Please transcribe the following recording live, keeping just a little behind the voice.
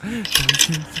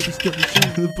Superstar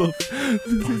Shia LaBeouf.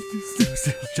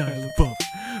 Superstar Shia LaBeouf.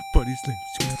 Body Slim.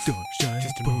 Superstar Shia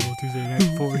LaBeouf. Tuesday night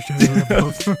for Shia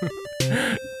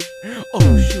LaBeouf.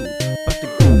 Oh shoot, about to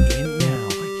go in now.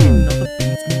 Hitting all the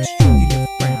beats, make sure you get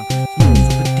brown. Smooth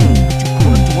for the team, but you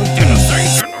put it to one dinner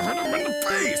station. Hit him in the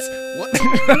face. What?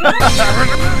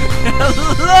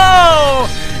 Hello,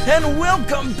 and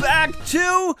welcome back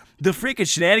to the Freakin'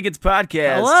 Shenanigans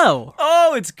Podcast. Hello.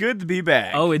 Oh, it's good to be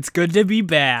back. Oh, it's good to be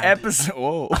back. It's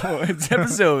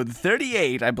episode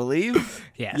 38, I believe.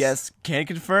 Yes. Yes, can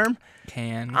confirm.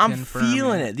 I'm confirm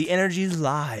feeling it. The energy is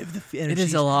live. It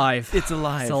is alive. It's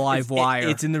alive. It's a live wire.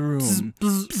 It's in the room.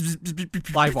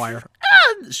 Live wire.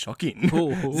 Shocking.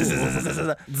 Ooh.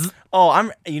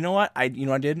 Oh, you know what I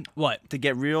did? What? To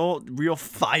get real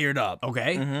fired up.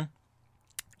 Okay.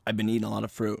 I've been eating a lot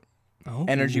of fruit. Oh.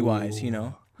 Energy-wise,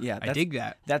 Yeah, I dig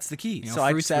that. That's the key. know, So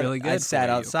I fruit's sat, really good I for sat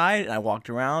you. outside and I walked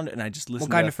around and I just listened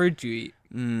What kind to of fruit do you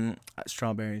eat?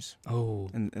 Strawberries. Oh.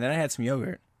 And then I had some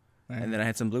yogurt. And then I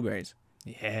had some blueberries.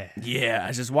 Yeah. Yeah,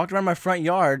 I just walked around my front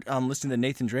yard listening to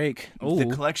Nathan Drake, the Ooh.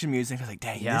 collection music. I was like,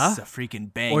 dang, Yeah? this is a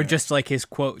freaking banger. Or just like his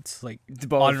quotes, like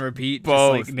Both. on repeat.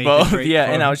 both, just like Nathan both. Drake Yeah,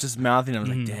 and I quotes. was just mouthing. I was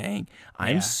like, dang,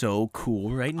 I'm Yeah. so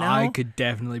cool right now. I could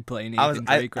definitely play Nathan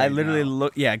I Drake right literally now.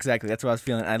 look. Yeah, exactly. That's what I was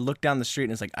feeling. I looked down the street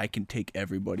and it's like I can take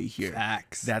everybody here.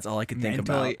 Facts. That's all I could think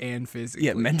Mentally about. and physically.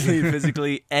 Yeah, mentally,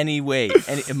 physically, any way,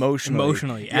 emotionally.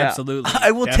 Emotionally, Yeah. absolutely. I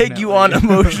will take you on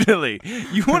Definitely. emotionally.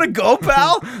 You want to go,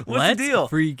 pal? What's Let's the deal?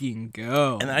 freaking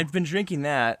go. And I've been drinking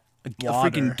that a Water.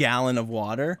 freaking gallon of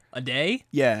water. A day?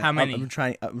 Yeah. How many? I'm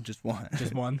trying. Just one.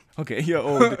 Just one? Okay. Yeah.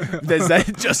 Oh, is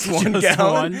that just one Just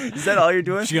gallon? one? Is that all you're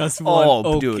doing? Just one. Oh,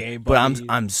 Okay, dude. But buddy.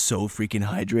 I'm so freaking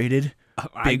hydrated.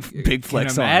 I Big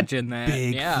flex can on. imagine that.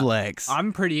 Big yeah. flex.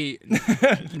 I'm pretty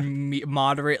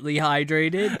moderately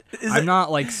hydrated. Is I'm it-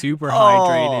 not like super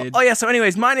hydrated. Oh yeah. So,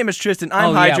 anyways, my name is Tristan.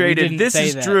 I'm Oh, yeah, we hydrated. didn't This say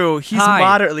is that. Drew. He's Hi.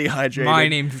 moderately hydrated. My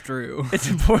name's Drew. It's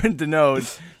important to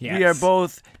note we are Yes.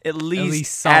 both at least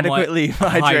least somewhat adequately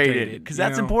hydrated hydrated, because you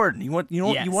that's know? important. You want to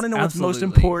Yes, know what's most absolutely.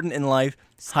 important in life?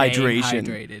 Staying Hydration.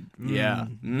 Hydrated. Yeah.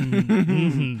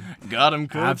 Mm. Got him,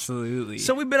 coach. Absolutely.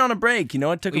 So we've been on a break.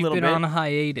 It took we've a little been bit. on a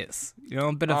hiatus.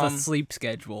 A bit of a sleep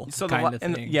schedule So kind of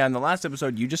thing. in the last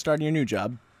episode, you just started your new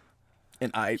job,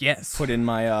 and I Yes. put in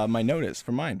my my notice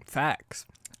for mine. Facts.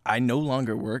 I no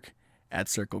longer work at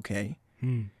Circle K.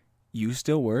 You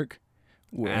still work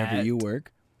wherever At- you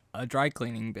work. A dry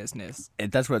cleaning business.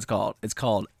 That's what it's called. It's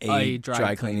called a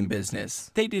dry cleaning business.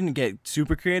 They didn't get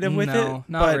super creative with No, it,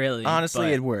 not but really. honestly,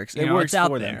 but, it works. you It know, works it's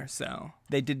out for there, them. so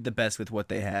They did the best with what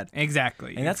they had,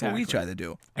 exactly. and that's what we exactly. try to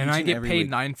do. And each I get every paid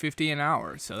week. $9.50 an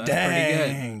hour, so that's pretty good.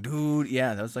 Dang, dude.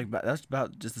 Yeah, that's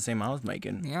about just the same I was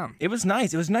making. Yeah. It was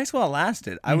nice. It was nice while it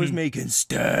lasted. I was making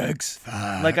stacks.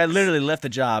 Like I literally left the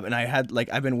job and I had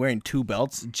I've been wearing 2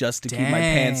 belts just to keep my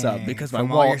pants up Dang, because my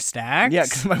from all wall. your stacks. Yeah,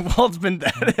 because my wall's been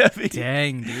that heavy.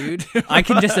 Dang, dude. I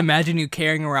can just imagine you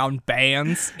carrying around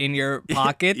bands in your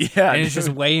pocket. Yeah, and it's just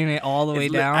dude. weighing it all the way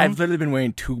down. I've literally been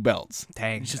wearing 2 belts.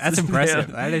 Dang, just that's to stay impressive. alive.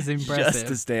 That is impressive. Just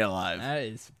to stay alive. That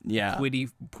is Yeah.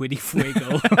 pretty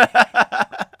fuego.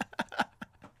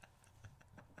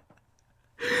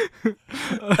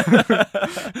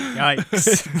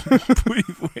 Yikes.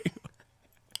 Pretty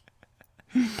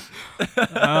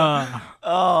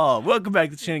Oh, welcome back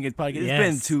to the Shenanigans Podcast. It's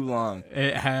been Yes. too long.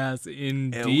 It has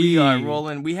indeed. And we are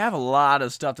rolling. We have a lot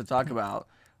of stuff to talk about.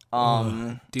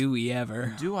 Do we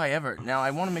ever? Do I ever? Now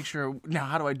I want to make sure. Now,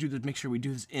 how do I do this? Make sure we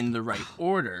do this in the right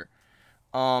order.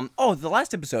 The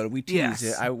last episode we teased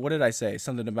Yes. it. What did I say?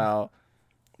 Something about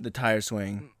the tire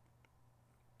swing.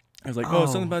 I was like,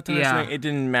 something about tire yeah. swing. It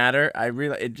didn't matter. I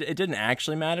realized it didn't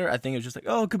actually matter. I think it was just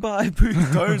like, goodbye, please,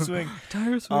 tire swing.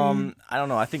 Tire swing. I don't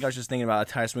know. I think I was just thinking about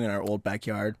a tire swing in our old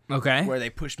backyard. Okay. Where they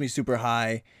pushed me super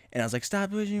high, and I was like, "Stop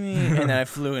pushing me!" And then I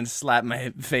flew and slapped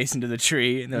my face into the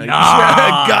tree, and they're like,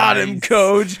 Nice. "Got him,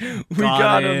 coach! We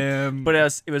got him!" him. But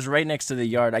it was right next to the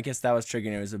yard. I guess that was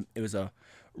triggering. It was a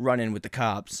run-in with the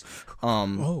cops,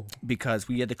 because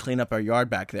we had to clean up our yard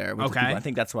back there. With the Okay. people. I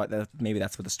think maybe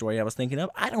that's what the story I was thinking of.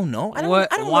 I don't know. I don't Why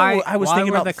know what I was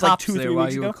thinking were about the like cops 2-3 there while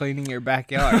weeks you ago. were cleaning your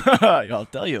backyard? I'll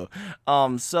tell you.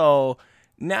 So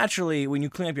naturally, when you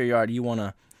clean up your yard, you want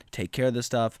to take care of the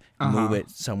stuff, move it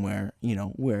somewhere,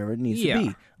 wherever it needs to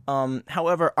be.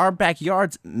 However, our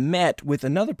backyards met with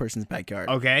another person's backyard.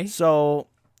 Okay. So,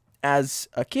 as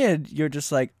a kid, you're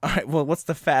just like, all right, well, what's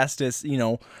the fastest,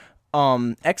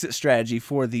 exit strategy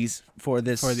for this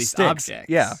sticks? objects.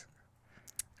 Yeah.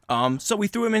 So we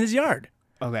threw him in his yard.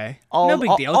 Okay. No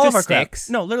big deal. All Just of our crap. sticks.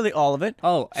 No, literally all of it.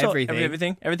 Oh, So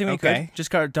everything. everything we Okay. could. Just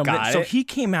started dumping Got it. So it. he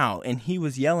came out and he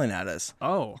was yelling at us,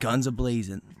 Oh. guns a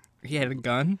blazing. He had a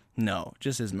gun? No,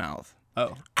 just his mouth.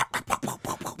 Oh.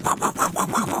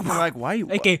 I'm like, why?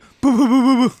 Okay.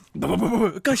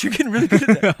 Gosh, you're getting really good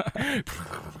at that.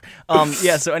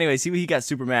 Yeah. So, anyways, he got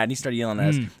super mad and he started yelling at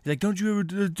us. He's like, "Don't you ever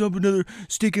dump another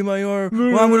stick in my arm?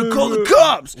 Well, I'm gonna call the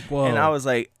cops!" Whoa. And I was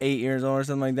like 8 years old or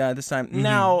something like that at this time.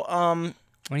 Now,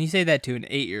 When you say that to an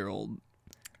 8-year-old,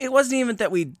 it wasn't even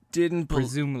that we didn't.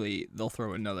 presumably they'll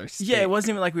throw another stick. Yeah, it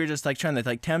wasn't even like we were just like trying to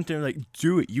like tempt him. Like,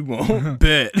 do it, you won't.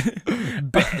 Bet.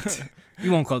 Bet.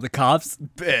 You won't call the cops.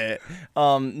 Bet.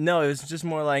 No, it was just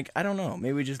more like I don't know.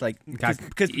 Maybe just like because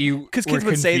kids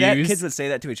would say that. Kids would say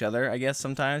that to each other. I guess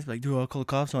sometimes like, "Dude, I'll call the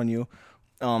cops on you,"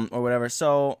 or whatever.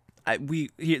 So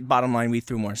bottom line, we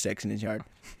threw more sticks in his yard.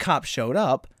 Cops showed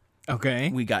up. Okay.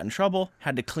 We got in trouble.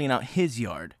 Had to clean out his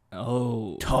yard.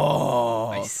 Oh.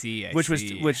 I see. Which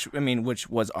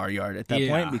was our yard at that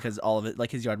point because all of it, like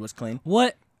his yard was clean.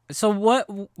 What? So what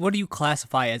do you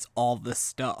classify as all the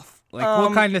stuff? Like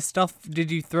what kind of stuff did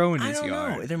you throw in his yard? I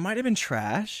don't know. There might have been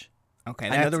trash. Okay.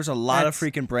 I know there was a lot of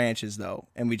freaking branches though,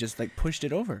 and we just like pushed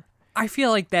it over. I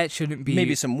feel like that shouldn't be.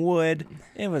 Maybe some wood.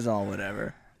 It was all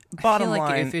whatever. Bottom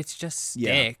line, if it's just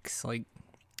sticks, like.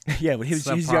 Yeah, but his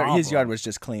yard was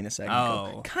just clean a second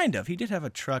ago. Oh. Kind of. He did have a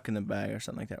truck in the back or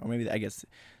something like that. Or maybe, I guess,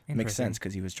 it makes sense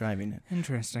because he was driving it.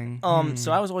 Interesting.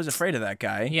 So I was always afraid of that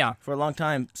guy. Yeah. For a long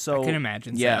time. So I can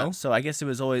imagine Yeah, so I guess it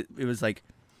was like,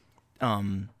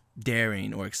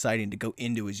 daring or exciting to go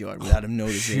into his yard without him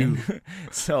noticing.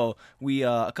 So we,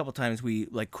 a couple times we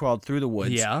like crawled through the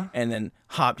woods. Yeah. And then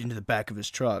hopped into the back of his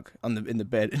truck in the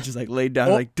bed and just like laid down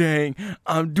like, dang,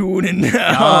 I'm doing it now.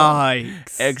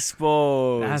 Yikes.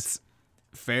 Exposed. That's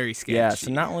very sketchy. Yeah, so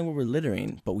not only were we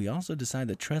littering, but we also decided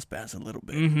to trespass a little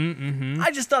bit.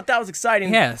 I just thought that was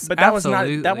exciting. Yes, but that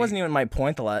absolutely. wasn't even my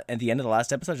point at the end of the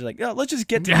last episode. You're like, "Yo, let's just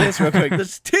get to this real quick.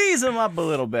 Let's tease him up a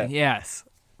little bit." Yes.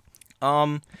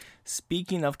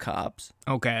 Speaking of cops,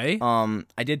 Okay.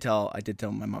 I did tell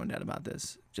my mom and dad about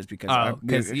this just because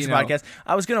because podcast.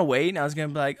 I was gonna wait and I was gonna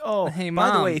be like, "Oh, hey, by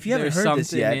Mom, the way, if you haven't there's heard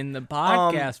this yet, something in the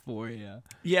podcast for you."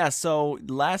 Yeah, so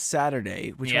last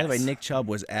Saturday, which by the way, Yes. Nick Chubb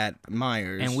was at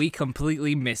Myers, And we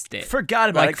completely missed it. forgot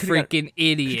about like it. freaking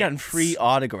idiots. He's gotten free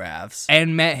autographs.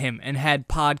 And met him and had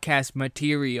podcast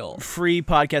material. Free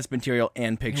podcast material and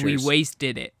And pictures. we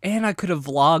wasted it. And I could have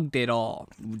vlogged it all.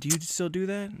 Do you still do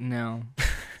that? No.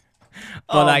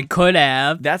 But I could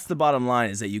have. That's the bottom line,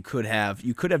 is that you could have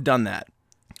done that.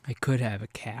 I could have a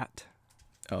cat.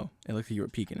 Oh, it looked like you were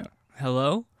peeking out.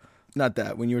 Hello? Not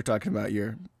that, when you were talking about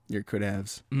your could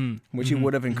haves, which you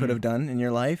would have and could have done in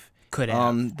your life. Could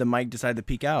have. The mic decided to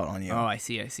peek out on you. Oh, I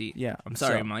see. Yeah. I'm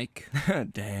sorry, so- Mike.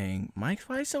 Dang. Mike,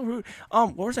 why are you so rude?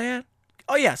 What was I at?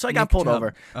 Oh, yeah, so I got Nick pulled Chubb.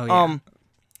 over. Oh, yeah.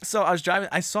 So I was driving.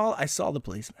 I saw the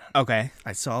policeman. Okay.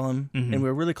 I saw him, and we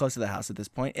were really close to the house at this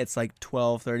point. It's like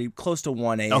 12:30, close to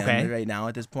 1 a.m. Okay. right now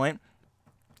at this point.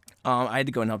 I had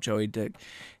to go and help Joey to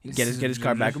get his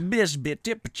car back. Yep.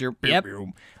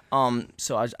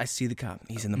 So I see the cop.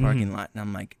 He's in the parking lot, and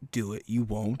I'm like, "Do it. You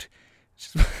won't."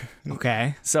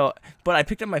 Okay. So, but I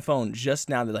picked up my phone just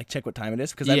now to like check what time it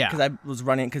is because I was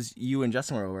running because you and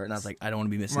Justin were over, and I was like, I don't want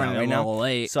to be missing out right now.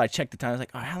 Late. So I checked the time. I was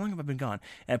like, oh, how long have I been gone?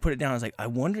 And I put it down. I was like, I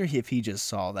wonder if he just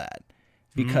saw that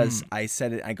because I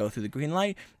said it. I go through the green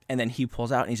light, and then he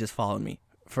pulls out and he's just following me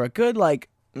for a good like.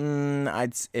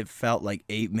 It felt like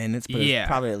 8 minutes, but it was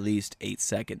probably at least 8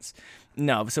 seconds.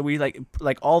 No, so we like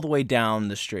all the way down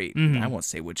the street. I won't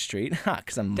say which street,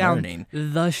 because I'm Down learning.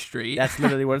 the street. That's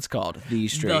literally what it's called, the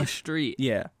street. The street.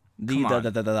 Yeah, Come on.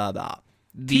 The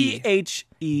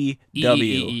THEW,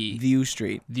 View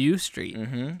Street. View Street.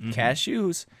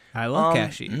 Cashews. I love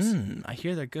cashews. I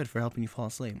hear they're good for helping you fall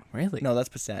asleep. Really? No, that's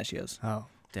pistachios. Oh.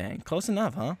 Dang, close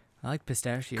enough, huh? I like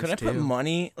pistachios Could I too. put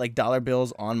money, like dollar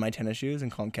bills, on my tennis shoes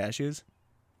and call them cashews?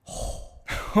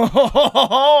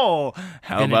 How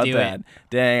about do that? it.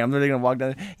 Dang, I'm literally gonna walk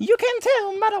down. You can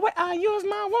tell by the way I use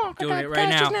my walk. Do I it got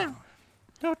right cashews now.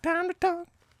 No time to talk.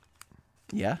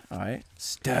 Yeah, all right.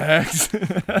 Stacks.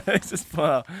 Just pull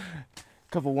out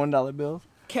a couple $1 bills.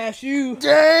 Cashew.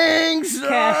 Dang, son.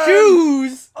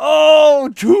 Cashews. Oh,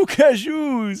 2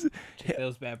 cashews. Check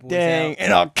those bad boys Dang, out.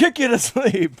 and I'll kick you to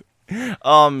sleep.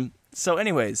 So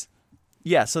anyways,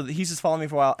 yeah, so he's just following me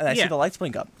for a while, and I see the lights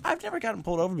blink up. I've never gotten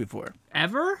pulled over before.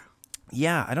 Ever?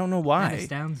 Yeah, I don't know That why.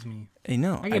 astounds me. I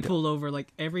know. I get pulled over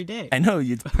like every day. I know,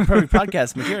 it's perfect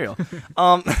podcast material.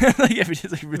 Like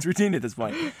it's routine at this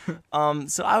point.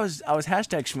 So I was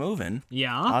hashtag schmoovin'.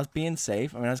 Yeah. I was being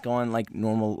safe. I mean, I was going like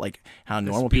normal, like how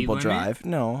normal people speed limit? drive.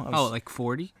 No. I was, like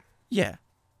 40? yeah.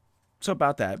 So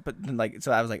about that, but then, like,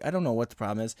 so I was like, I don't know what the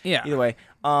problem is. Yeah. Either way,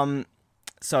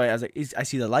 so I was like, I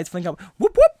see the lights blink up,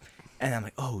 whoop whoop, And I'm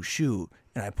like, oh shoot,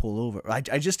 and I pull over. I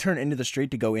just turned into the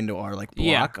street to go into our like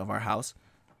block of our house.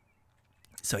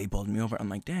 So he pulled me over. I'm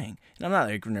like, dang. And I'm not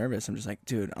like nervous. I'm just like,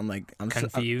 dude, I'm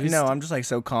confused. I'm just like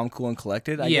so calm, cool, and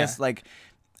collected. I guess like.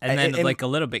 And then like a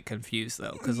little bit confused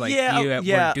though, because like you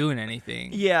weren't doing anything.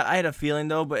 Yeah, I had a feeling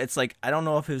though, but it's like I don't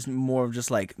know if it was more of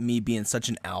just like me being such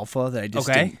an alpha that I just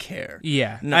didn't care.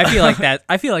 Yeah, no. I feel like that.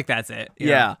 I feel like that's it.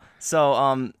 Yeah. So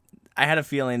I had a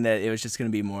feeling that it was just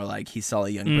gonna be more like he saw a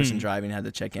young person driving, had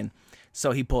to check in.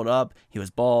 So he pulled up. He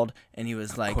was bald, and he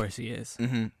was like, "Of course he is."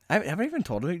 Mm-hmm. Have I even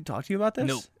talked to you about this?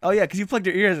 Nope. Oh yeah, because you plugged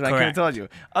your ears, and I could have told you.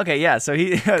 Okay, yeah. So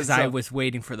he because I was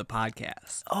waiting for the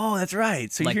podcast. Oh, that's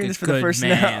right. So like you're hearing this for the first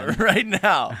now, right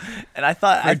now, and I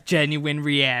thought a genuine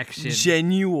reaction,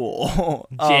 genuine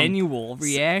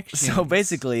reaction. So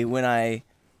basically, when I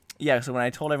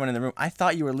told everyone in the room, I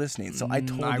thought you were listening, so I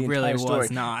told the entire story.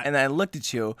 Was not. And then I looked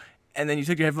at you, and then you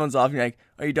took your headphones off, and you're like,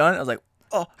 "Are you done?" I was like,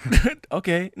 oh,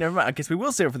 okay, never mind. I guess we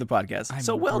will save it for the podcast. I'm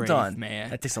so well brave, done, man.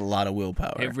 That takes a lot of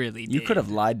willpower. It really did. You could have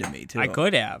lied to me too. I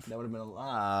could have. That would have been a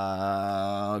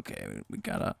lot. Okay, we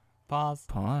gotta pause.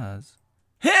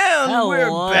 Hello, we're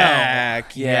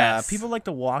back. Yeah, yes. People like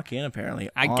to walk in apparently.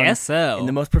 I guess so. In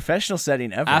the most professional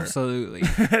setting ever. Absolutely.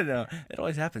 No, it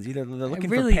always happens. Either they're looking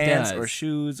really for pants does. or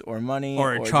shoes or money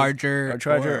or a charger,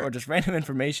 or just random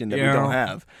information that we don't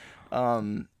have.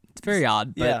 It's very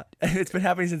odd, but yeah, it's been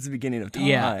happening since the beginning of time.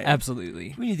 Yeah,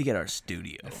 absolutely. We need to get our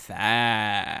studio.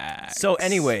 Facts. So,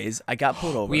 anyways, I got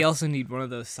pulled over. We also need one of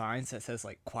those signs that says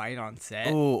like "quiet on set."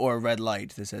 Oh, or a red light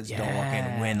that says "Don't walk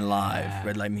in when live."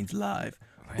 Red light means live.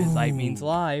 Red light means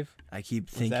live. I keep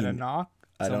thinking. Is that a knock?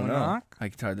 I don't know. Knock? I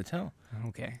can hard to tell.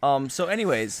 Okay. So,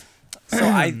 anyways,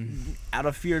 I out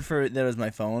of fear for that was my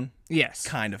phone. Yes.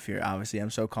 Kind of fear, obviously.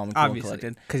 I'm so calm and cool and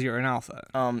collected. Because you're an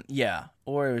alpha. Yeah.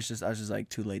 Or it was just I was just like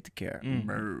too late to care.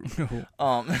 No.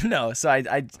 So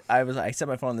I set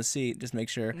my phone on the seat just make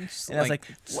sure. And I was like,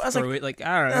 I don't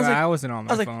know. I wasn't on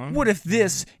my phone. What if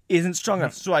this isn't strong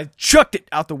enough? So I chucked it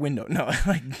out the window. No,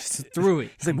 like just threw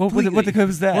it. He's like, what the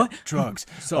was that? What? Drugs.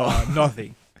 So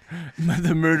nothing.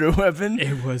 The murder weapon.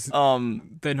 It was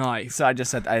the knife. So I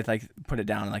just said I like put it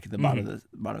down like at the bottom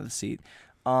of the seat.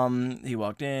 He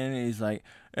walked in and he's like,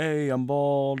 "Hey, I'm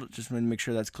bald. Just want to make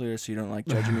sure that's clear so you don't like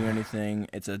judge me or anything.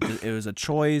 It was a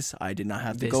choice. I did not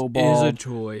have to go bald. This is a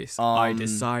choice. I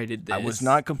decided this. I was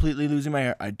not completely losing my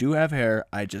hair. I do have hair.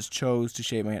 I just chose to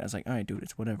shave my head." I was like, "All right, dude,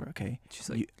 it's whatever, okay." She's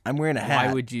like, I'm wearing a hat.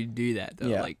 Why would you do that though?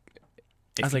 Yeah. Like,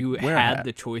 if you had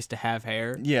the choice to have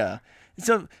hair. Yeah.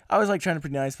 So I was like trying to be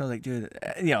nice, but I was like, dude,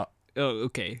 Oh,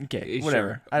 okay. Okay,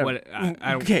 whatever. Sure. I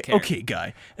don't care. Okay,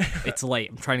 guy. It's late.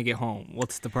 I'm trying to get home.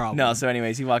 What's the problem? No, so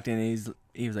anyways, he walked in and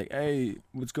he was like, "Hey,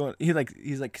 what's going?" He's like,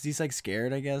 cause he's like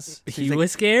scared, I guess. So he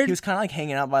was scared. He was kind of like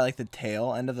hanging out by like the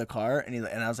tail end of the car, and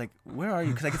I was like, "Where are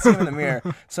you?" Because I could see him in the mirror.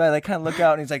 So I like kind of look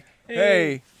out, and he's like,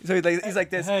 "Hey." So he's like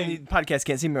this. Hey. Podcast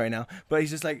can't see me right now, but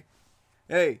he's just like,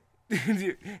 "Hey." do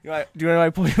you want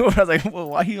to pull you over? I was like, well,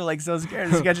 why are you like so scared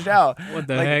to sketch it out? What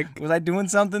the like, heck? Was I doing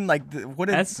something like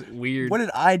that's weird. What did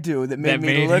I do that made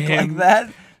me look like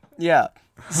that? Yeah.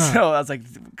 Huh. So I was like,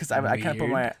 because I kind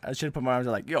of I should have put my arms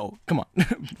like, yo, come on.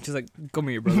 She's like, come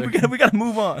here, brother. we gotta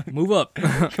move on. Move up.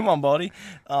 Come on, buddy.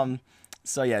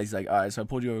 So yeah, he's like, all right. So I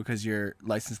pulled you over because your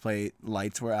license plate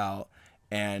lights were out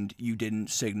and you didn't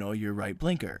signal your right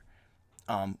blinker.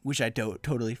 Which I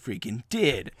totally freaking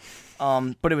did.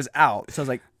 But it was out. So I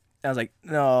was like,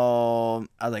 no.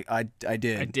 I was like, I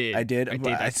did.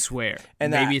 I swear.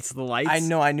 And maybe it's the lights. I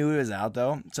knew it was out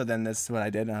though. So then that's what I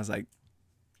did, and I was like,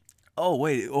 oh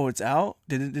wait, it's out.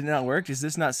 Did it not work? Is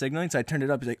this not signaling? So I turned it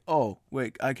up. He's like, oh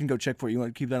wait, I can go check for it. You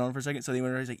want to keep that on for a second? So he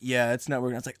went over. He's like, yeah, it's not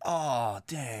working. I was like, oh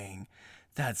dang.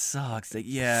 That sucks. Like,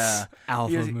 yeah.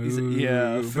 Alpha move.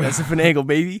 Yeah. That's a finagle,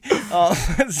 baby.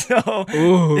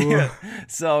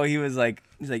 So he was like,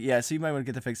 yeah, so you might want to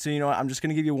get that fixed. So you know what? I'm just going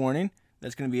to give you a warning.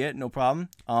 That's going to be it. No problem.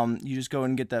 You just go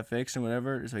and get that fixed and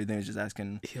whatever. So he was just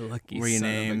asking where your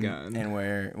name and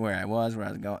where I was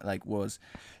going, like what was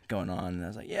going on. And I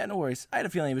was like, yeah, no worries. I had a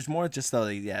feeling it was more just though,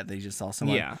 they just saw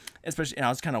someone. Yeah. Especially, and I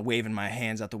was kind of waving my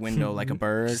hands out the window like a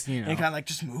bird, just, and kind of like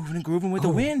just moving and grooving with the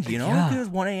wind, Yeah. Because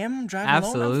 1 a.m. I'm driving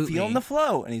alone, I'm feeling the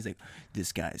flow. And he's like,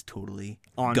 this guy's totally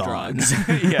on gone. drugs.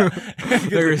 Yeah.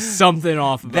 There's something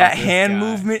off about that this hand guy.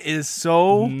 movement is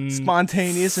so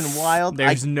spontaneous and wild.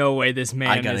 There's no way this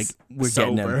man is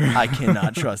sober. Getting him. I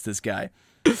cannot trust this guy.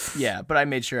 Yeah, but I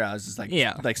made sure I was just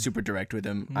like super direct with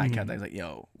him. I kind of like,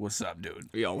 yo, what's up, dude?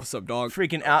 Yo, what's up, dog?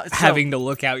 Freaking out. Having to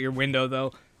look out your window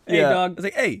though. Hey, yeah. dog. I was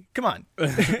like, hey, come on.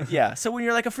 Yeah. So when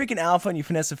you're like a freaking alpha and you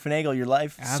finesse and finagle your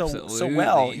life so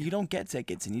well, you don't get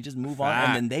tickets and you just move on,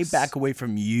 and then they back away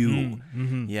from you.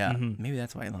 Yeah. Maybe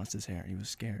that's why he lost his hair. He was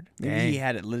scared. Maybe he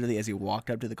had it literally as he walked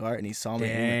up to the car and he saw me.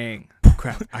 Dang.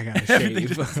 Crap! I gotta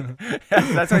shave.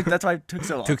 That's why it took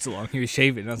so long. Took so long. He was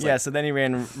shaving. I was Yeah. So then he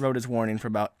wrote his warning for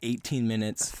about 18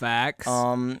 minutes. Facts.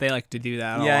 They like to do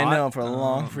that. Yeah, a lot. I know, for a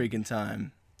long freaking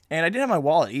time. And I didn't have my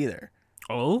wallet either.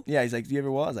 Oh. Yeah, he's like, do you have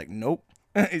your wallet? I was like, nope.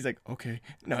 He's like, okay.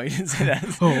 No, he didn't say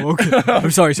that. Oh, okay.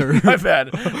 I'm sorry, sir. My bad.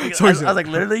 Sorry, I was like,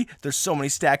 literally, there's so many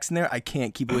stacks in there. I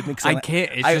can't keep it with me. I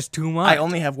can't. It's just too much. I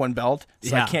only have one belt,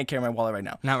 so Yeah. I can't carry my wallet right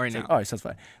now. Not right He's now. like, oh, so that's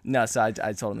fine. No, so I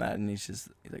told him that, and he's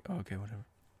like, oh, okay, whatever.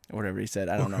 Whatever he said.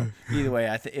 I don't know. Either way,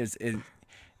 I think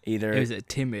either. It was a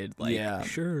timid, like, Yeah.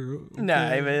 sure. Okay.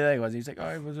 No, it wasn't. He's like, all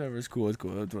right, whatever. It's cool. It's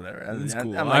whatever. It's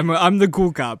cool. I'm like, I'm the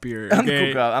cool cop here. I'm the okay?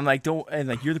 cool cop. I'm like, don't. And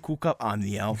like, you're the cool cop. I'm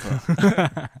the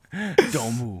alpha.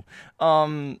 Don't move.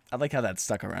 I like how that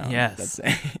stuck around. Yes. That's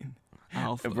saying.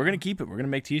 Alpha. If we're gonna keep it, we're gonna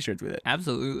make T-shirts with it.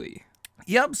 Absolutely.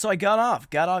 Yep. So I got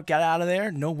out of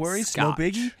there. No worries. Scotch. No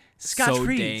biggie. Scotch So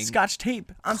free. dang Scotch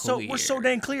tape. We're so clear.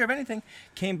 dang clear of anything.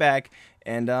 Came back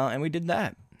and we did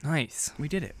that. Nice. We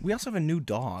did it. We also have a new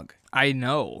dog. I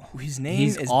know. His name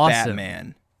He's is awesome.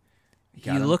 Batman. He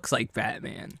Got him? looks like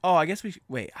Batman. Oh, I guess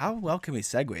wait, how well can we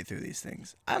segue through these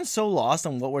things? I'm so lost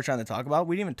on what we're trying to talk about.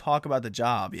 We didn't even talk about the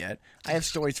job yet. I have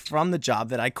stories from the job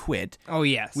that I quit. Oh,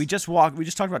 yes. We just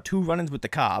talked about 2 run-ins with the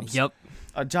cops. Yep.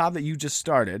 A job that you just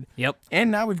started. Yep.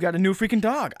 And now we've got a new freaking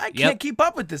dog. I can't keep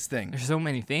up with this thing. There's so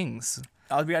many things.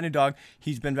 We got a new dog.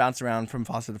 He's been bounced around from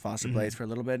foster to foster Mm-hmm. place for a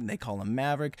little bit, and they call him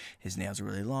Maverick. His nails are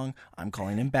really long. I'm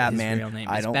calling him Batman. real name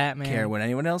I is don't Batman. care what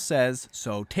anyone else says.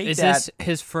 So take Is that. this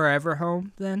his forever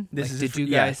home then? This Like, is did you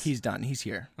yeah, guys? he's done. He's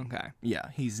here. Okay. Yeah,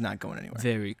 he's not going anywhere.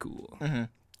 Very cool.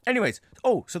 Anyways,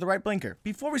 so the right blinker.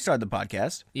 Before we started the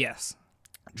podcast, Yes.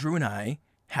 Drew and I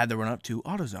had the run up to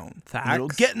AutoZone. Facts. Little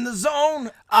get in the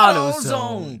zone.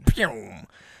 AutoZone. Pew.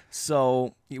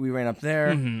 So we ran up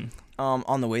there.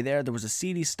 On the way there was a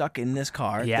CD stuck in this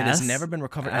car that has Yes. never been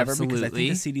recovered ever because I think Absolutely.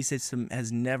 the CD system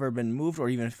has never been moved or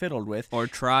even fiddled with. Or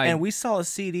tried. And we saw a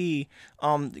CD,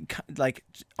 like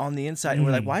on the inside, and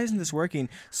we're like, "Why isn't this working?"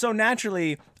 So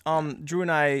naturally, Drew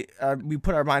and I, we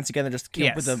put our minds together, just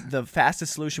came up with the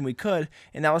fastest solution we could,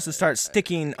 and that was to start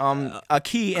sticking a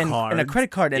key and a credit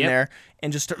card in there,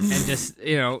 and just start and just,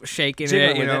 shaking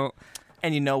jiggling it, with it.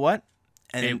 And you know what?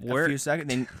 And It in a few worked. seconds,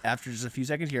 then after just a few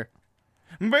seconds, here.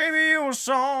 Baby, your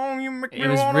song, you make me It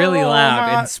was wanna really roll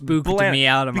loud my and spooked bland- me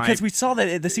out of my because we saw that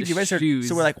at the CD register. shoes.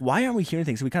 So we're like, why aren't we hearing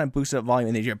things? So we kind of boosted up volume,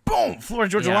 and then you hear boom, Florida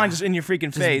Georgia Yeah. Line just in your freaking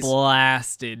just face,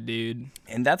 blasted, dude.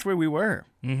 and that's where we were,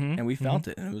 and we felt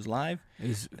it, and it was live. It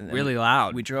was And then really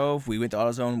loud. We drove, we went to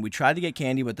AutoZone, we tried to get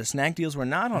candy, but the snack deals were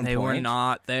not on They point. were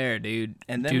not there, dude.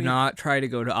 And then do we- not try to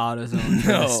go to AutoZone for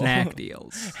No. the snack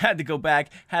deals. Had to go back,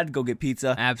 had to go get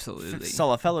pizza. Absolutely.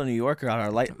 Saw a fellow New Yorker on our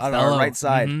our right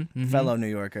side. Mhm. Fellow New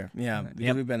Yorker. Yeah, because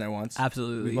Yep. we've been there once.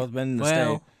 Absolutely. We've both been in the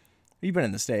Well, state. You've been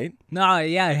in the state. No,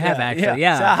 yeah, I have actually.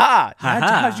 Yeah. So, aha!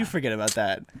 Ha-ha. How'd you forget about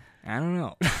that? I don't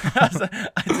know.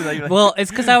 I did like- Well, it's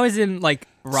because I was in like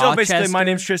Rochester. so basically, my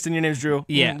name's Tristan. Your name's Drew.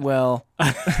 Yeah. Well,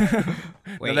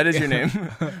 Wait. no, that is your name.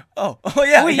 oh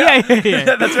yeah. Oh, yeah.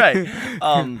 That's right.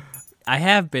 I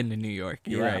have been to New York.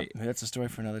 You're yeah, right. That's a story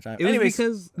for another time. It was Anyways,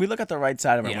 because we look at the right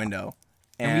side of our Yeah. window,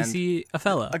 and we see a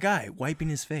fella. a guy wiping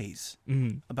his face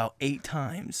Mhm. about 8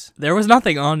 times. There was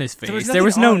nothing on his face. was There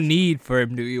was nothing no on his- need for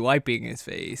him to be wiping his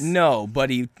face. No, but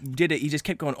he did it. He just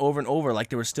kept going over and over like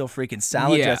there was still freaking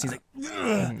salad Yeah. dressing. He's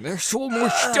like, There's so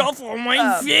much stuff on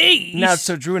my face. now,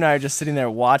 so Drew and I are just sitting there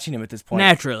watching him at this point.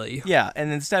 Naturally. Yeah,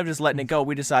 and instead of just letting it go,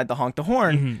 we decide to honk the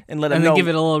horn and let him And know. then give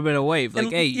it a little bit of wave. Like,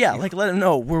 and- hey. yeah, like let him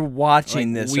know we're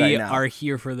watching like, this we right now. are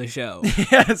here for the show.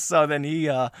 Yeah, so then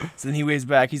he waves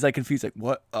back. He's like confused, like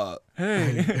what?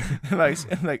 Hey, I'm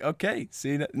like okay.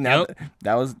 See now Yep.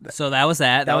 that was. So that was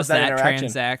that. That was that interaction.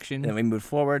 transaction. And then we moved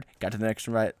forward, got to the next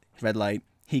red light.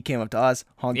 He came up to us,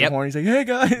 honked Yep. the horn. He's like, "Hey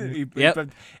guys!" He Yep.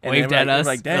 and Waved then at we're us.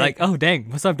 like, We're "Dang, like, oh, dang.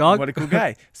 What's up, dog? what a cool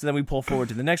guy!" So then we pull forward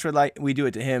to the next red light. We do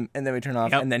it to him, and then we turn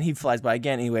off, Yep. and then he flies by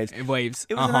again. And he waves. It waves.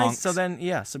 It was nice. honks. So then,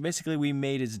 so basically, we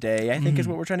made his day. I think is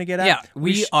what we're trying to get at. Yeah,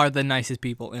 we sh- are the nicest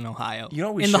people in Ohio. You know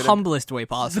what we in the should've- humblest way the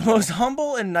possible. most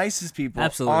humble and nicest people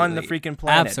Absolutely. on the freaking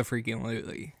planet.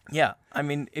 Absolutely. Yeah, I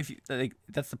mean, if you, like,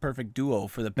 that's the perfect duo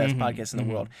for the best podcast in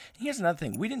the world. And here's another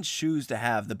thing: we didn't choose to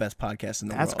have the best podcast in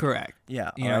the world. That's correct.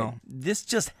 Yeah, You all right? know. This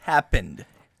just happened.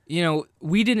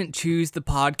 We didn't choose the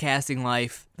podcasting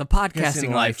life. The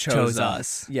podcasting life chose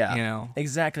us. Yeah,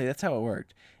 exactly. That's how it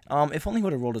worked. If only he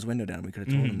would have rolled his window down, we could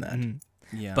have told him that.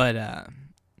 Yeah, But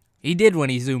He did when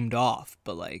he zoomed off,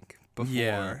 but like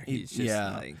before, he's just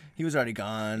like he was already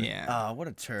gone. Yeah. Oh, what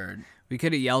a turd. We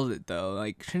could have yelled it though,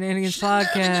 like Shenanigans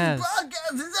Podcast.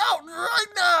 Podcast is out right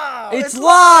now. It's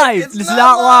live. It's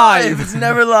not live. It's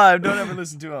never live. Don't ever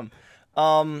listen to him.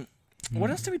 What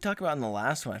else did we talk about in the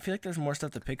last one? I feel like there's more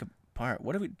stuff to pick apart.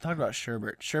 What did we talk about?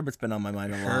 Sherbet. Sherbet's been on my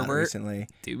mind a lot recently.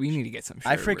 Dude, we need to get some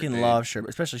sherbet. I freaking love sherbet,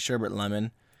 especially sherbet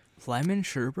lemon. Lemon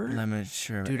sherbet? Lemon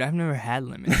sherbet. Dude, I've never had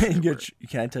lemon sherbet.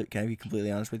 Can I be completely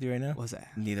honest with you right now? What's that?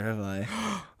 Neither have I.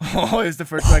 Oh, it's the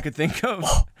first one I could think of.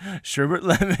 Sherbet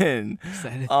lemon. Is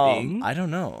that a thing? I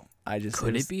don't know.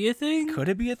 Could it be a thing? Could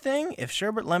it be a thing? If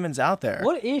sherbet lemon's out there.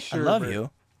 What is sherbet? I love you.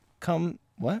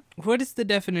 What? What is the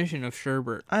definition of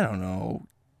sherbet? I don't know.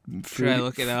 Should I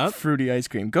look it up? Fruity ice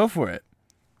cream. Go for it.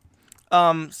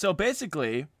 So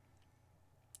basically,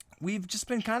 we've just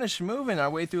been kind of schmooving our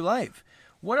way through life.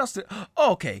 What else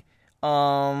okay.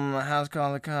 House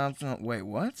called the cops. Wait,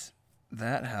 what?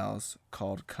 That house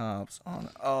called cops on.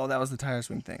 Oh, that was the tire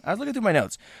swing thing. I was looking through my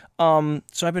notes.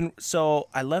 So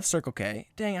I left Circle K.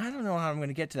 Dang, I don't know how I'm going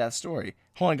to get to that story.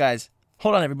 Hold on, guys.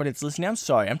 Hold on, everybody that's listening. I'm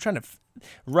sorry. I'm trying to...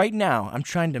 Right now, I'm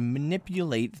trying to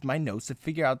manipulate my notes to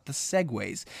figure out the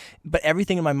segues. But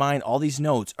everything in my mind, all these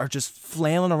notes, are just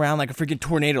flailing around like a freaking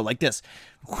tornado, like this.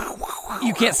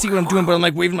 You can't see what I'm doing, but I'm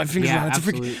like waving my fingers around. It's a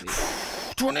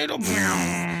freaking tornado.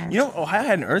 You know, Ohio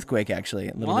had an earthquake, actually,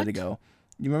 a little bit ago.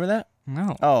 You remember that?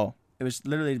 No. Oh, it was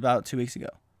literally about 2 weeks ago.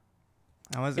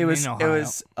 I wasn't in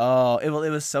Ohio. It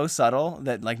was so subtle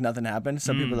that like nothing happened.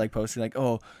 Some people like posted like,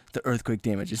 "Oh, the earthquake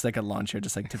damage." Just like a lawn chair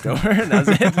just like tipped over, and that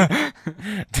was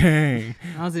it. Dang.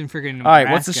 I was in freaking Nebraska. All right,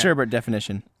 what's the sherbet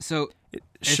definition? So it's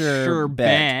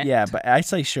sherbet. Yeah, but I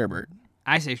say sherbet.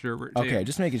 I say sherbet too. Okay,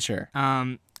 just making sure.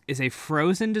 Is a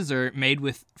frozen dessert made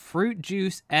with fruit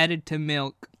juice added to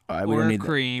milk or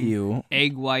cream,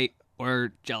 egg white,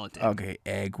 or gelatin. Okay,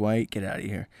 egg white. Get out of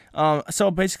here.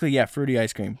 So basically, yeah, fruity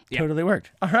ice cream. Yep. Totally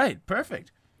worked. All right,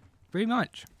 perfect. Pretty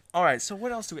much. All right, so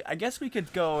what else do we... I guess we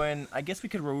could go in... I guess we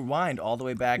could rewind all the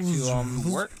way back to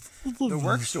the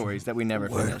work stories that we never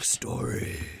finished. Work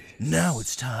story. Now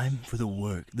it's time for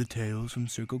the tales from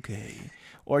Circle K.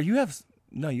 Or you have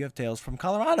tales from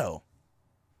Colorado.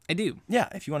 I do. Yeah,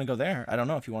 if you want to go there. I don't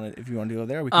know if you want to go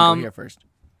there. We can go here first.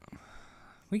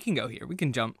 We can go here. We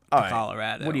can jump to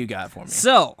Colorado. What do you got for me?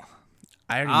 So,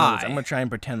 I already know this. I'm going to try and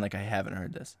pretend like I haven't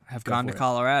heard this. I've gone to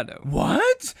Colorado.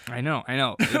 What? I know.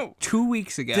 2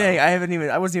 weeks ago. Dang, I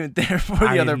wasn't even there for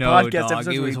the other podcast episodes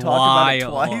where we talked about it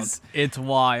twice. It's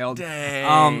wild.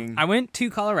 Dang. I went to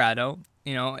Colorado,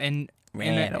 and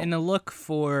in a look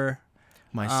for...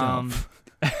 myself.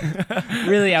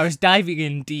 Really, I was diving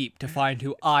in deep to find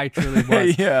who I truly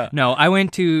was. Yeah. No, I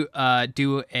went to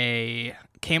do a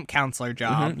camp counselor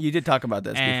job. Mm-hmm. You did talk about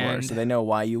this before, so they know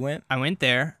why you went. I went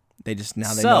there. They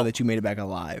know that you made it back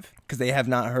alive because they have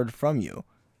not heard from you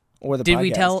or the podcast. Did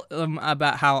we tell them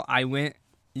about how I went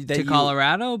to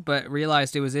Colorado but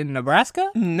realized it was in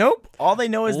Nebraska? Nope. All they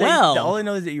know is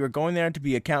that you were going there to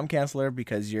be a camp counselor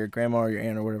because your grandma or your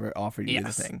aunt or whatever offered you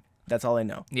the thing. That's all they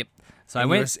know. Yep. So I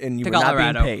went to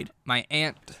Colorado. Not being paid. My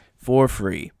aunt for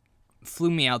free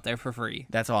flew me out there for free.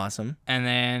 That's awesome. And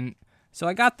then so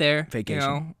I got there,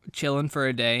 vacation, chilling for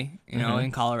a day,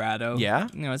 in Colorado. Yeah.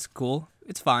 It's cool.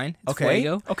 It's fine. It's okay.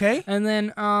 Fuego. Okay. And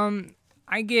then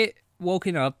I get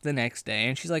woken up the next day,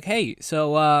 and she's like, "Hey,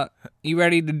 so you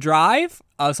ready to drive?"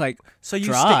 I was like, "So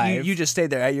you you just stayed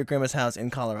there at your grandma's house in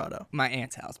Colorado?" My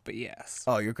aunt's house, but yes.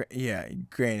 Oh, your great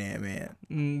aunt man.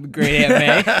 Great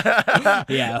Aunt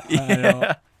May. Yeah. I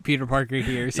know. Peter Parker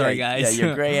here. Sorry, guys. Yeah,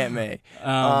 your great Aunt May.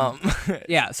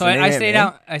 Yeah. So I stayed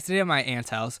out. I stayed at my aunt's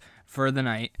house for the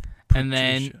night, and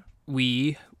then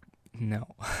No.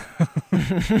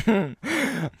 And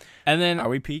then are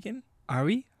we peaking? Are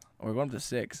we? We're going up to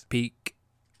 6. Peek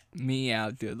me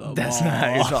out to the That's ball. not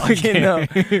how you're talking. No.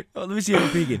 Oh, let me see how you're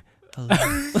peeking.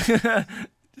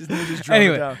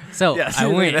 Anyway, so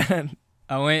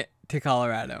I went to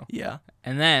Colorado. Yeah.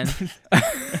 And then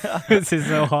this is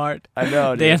so hard. I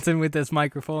know, dude. Dancing with this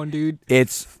microphone, dude. You're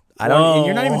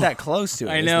not even that close to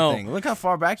it. I know. Look how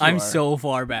far back you are. I'm so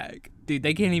far back. Dude,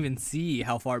 they can't even see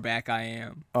how far back I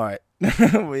am. All right.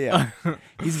 Well, yeah.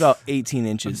 He's about 18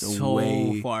 inches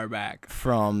away. So far back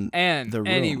from the room.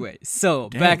 Anyway, so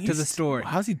back to the story.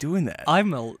 How's he doing that?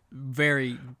 I'm a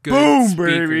very good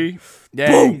speaker. Baby.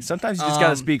 Boom. Sometimes you just got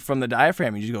to speak from the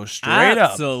diaphragm. You just go straight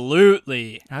up.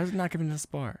 Absolutely. How's it not giving us a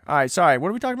bar? All right, sorry. What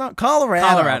are we talking about?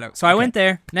 Colorado. So I went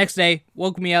there. Next day,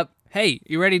 woke me up. Hey,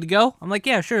 you ready to go? I'm like,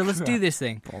 yeah, sure. Let's do this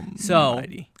thing. So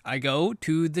I go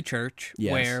to the church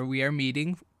where we are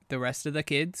meeting the rest of the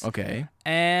kids. Okay.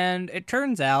 And it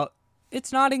turns out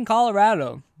it's not in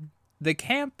Colorado. the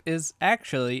camp is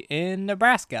actually in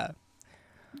Nebraska,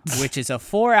 which is a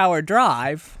 4-hour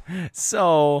drive.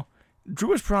 So Drew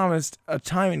was promised a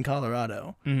time in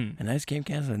Colorado, Mm-hmm. and I just came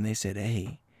canceled, and they said,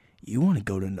 "Hey, you want to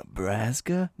go to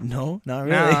Nebraska?" No, not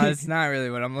really. No, it's not really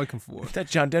what I'm looking for. That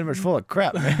John Denver's full of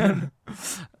crap, man.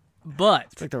 But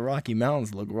It's like the Rocky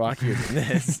Mountains look rockier than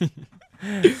this.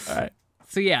 All right.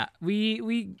 so yeah,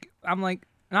 I'm like,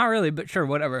 not really, but sure,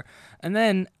 whatever. And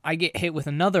then I get hit with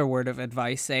another word of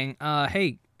advice saying,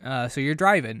 hey, so you're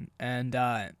driving and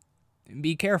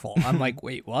be careful. I'm like,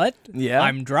 wait, what? Yeah.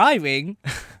 I'm driving.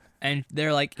 And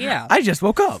they're like, yeah. I just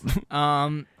woke up.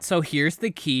 So here's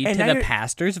the key And to now the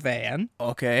pastor's van.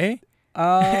 Okay.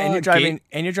 And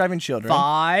you're driving children.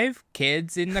 5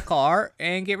 kids in the car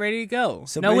and get ready to go.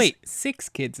 So no, wait, 6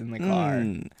 kids in the car.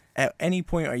 At any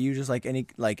point, are you just like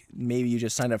maybe you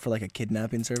just signed up for like a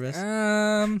kidnapping service?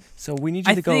 So we need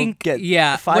you to go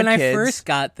get 5 when kids. I first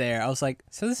got there, I was like,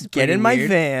 so this is Get pretty in my weird.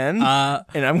 van,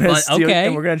 and I'm gonna steal,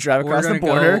 and we're gonna drive across the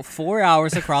border. Go 4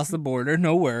 hours across the border,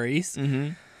 no worries. Mm-hmm.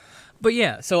 But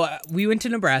yeah, so we went to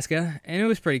Nebraska, and it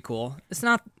was pretty cool. It's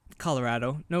not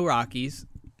Colorado, no Rockies.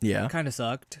 Yeah. Kind of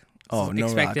sucked. Oh, no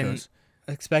Roccos.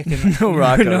 Expecting No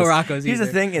Roccos. no Roccos. Here's the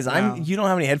either. thing: is you don't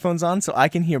have any headphones on, so I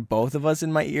can hear both of us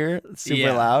in my ear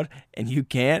super loud, and you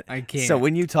can't. I can't. So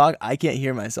when you talk, I can't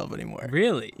hear myself anymore.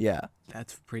 Really? Yeah.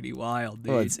 That's pretty wild,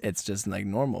 dude. Well, it's just like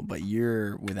normal, but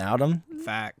you're without them.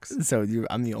 Facts. So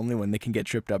I'm the only one that can get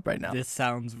tripped up right now. This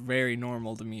sounds very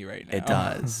normal to me right now. It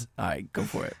does. All right, go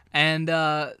for it. And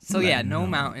so yeah, no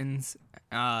mountains.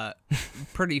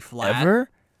 Pretty flat. Ever?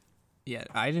 Yeah,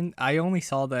 I only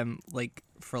saw them like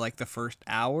for like the first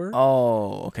hour.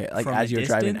 Oh, okay. Like From as a you're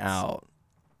driving distance? out.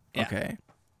 Yeah. Okay.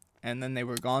 And then they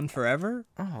were gone forever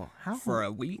Oh, how? for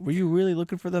a week. Were you really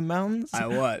looking for the mountains? I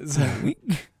was.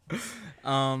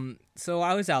 So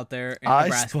I was out there in I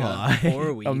Nebraska spy for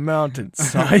a week. a mountain.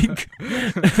 Psych.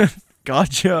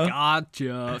 Gotcha.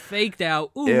 Gotcha. Faked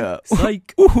out. Ooh. Yeah.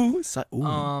 Psych. Ooh.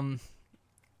 Ooh.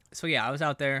 So yeah, I was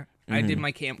out there. I did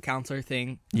my camp counselor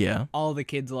thing. Yeah. All the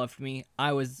kids loved me.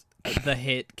 I was the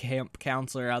hit camp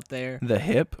counselor out there. The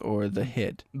hip or the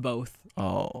hit? Both.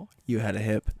 Oh, you had a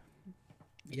hip.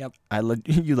 Yep.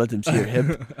 You let them see your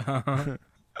hip.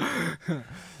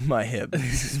 My hip.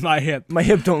 This is my hip. My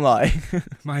hip don't lie.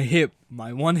 My hip.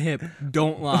 My one hip.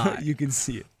 Don't lie. You can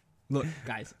see it. Look,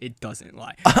 guys, it doesn't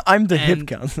lie. I'm the hip And-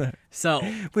 counselor. So,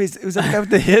 Wait, was that the guy with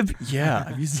the hip? Yeah.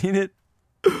 Have you seen it?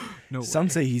 no Some way.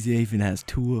 say he even has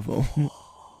 2 of them.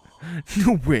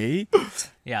 No way.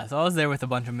 Yeah, so I was there with a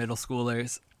bunch of middle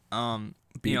schoolers,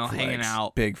 Big hanging flex.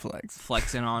 out, Big flex.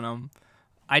 flexing on them.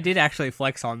 I did actually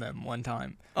flex on them one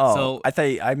time. Oh, So, I thought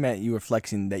I meant you were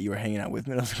flexing that you were hanging out with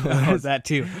middle oh, schoolers. that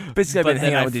too. Basically, I've But been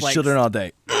hanging then out I with these flexed children all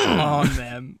day. on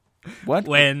them. What?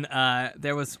 When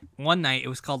there was one night, it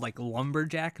was called like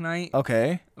lumberjack night,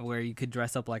 Okay. where you could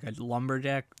dress up like a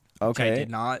lumberjack. Which I Okay. did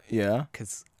not, Yeah.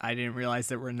 because I didn't realize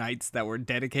there were nights that were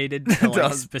dedicated to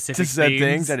like specific to said themes.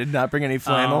 things. I did not bring any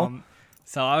flannel.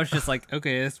 So I was just like,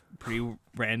 okay, that's pretty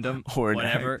random. Or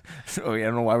whatever. Oh, yeah, I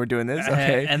don't know why we're doing this.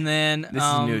 Okay. And then This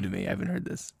is new to me. I haven't heard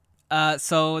this.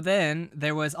 So then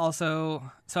there was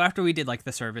also after we did like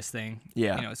the service thing,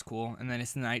 Yeah. it's cool. And then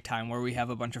it's the nighttime where we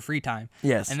have a bunch of free time.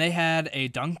 Yes. And they had a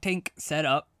dunk tank set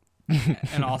up,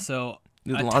 and also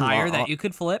a On- tire that you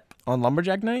could flip. On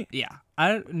lumberjack night? Yeah,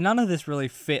 none of this really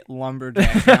fit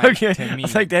lumberjack night Okay. to me. I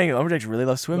was like, dang, lumberjacks really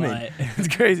love swimming. But It's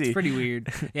crazy. it's pretty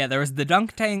weird. Yeah, there was the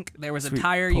dunk tank. There was Sweet a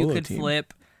tire you polo could team.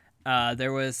 flip.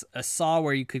 There was a saw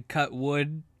where you could cut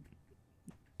wood,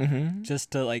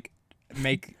 just to like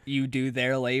make you do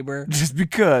their labor. Just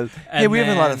because. Hey, And we have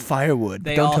a lot then of firewood.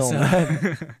 They Don't also tell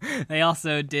them that. they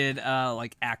also did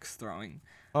like axe throwing.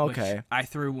 which Okay. I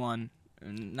threw one,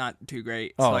 not too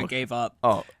great, so Oh, I okay. gave up.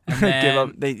 Oh, And give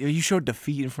up. then- You showed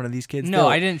defeat in front of these kids. No,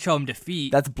 I didn't show them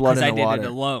defeat. That's blood in I the did water. it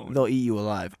alone. They'll eat you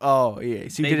alive. Oh, yeah.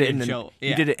 So you They did it in didn't the show- you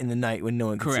yeah. did it in the night when no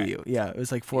one could Correct. see you. Yeah, it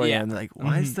was like 4 a.m. Yeah. They're like,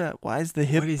 why is the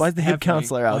hip What is why is the hip happening?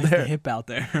 counselor out Why there? Is the hip out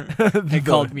there. They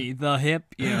called me the hip.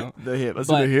 The hip. I said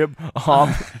But- the hip.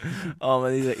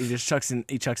 And he just chucks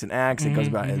an axe. It goes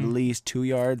about at least 2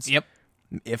 yards. Yep.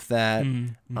 If that.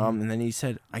 Mm-hmm. And then he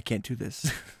said, I can't do this.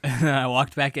 And then I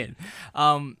walked back in.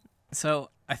 So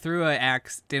I threw an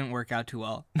axe, didn't work out too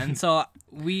well, and so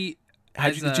we.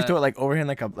 Did you throw it like overhand,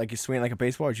 like you swing it like a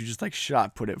baseball, or did you just like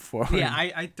put it forward? Yeah,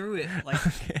 I threw it like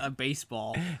a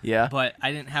baseball. Yeah. But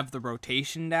I didn't have the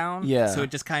rotation down. Yeah. So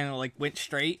it just kind of like went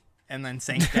straight and then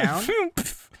sank down.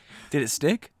 Did it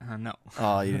stick? No.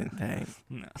 Oh, you didn't. Dang.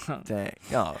 No. Dang.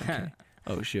 Oh, okay.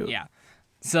 Oh, shoot. Yeah.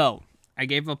 So I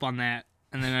gave up on that.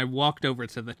 And then I walked over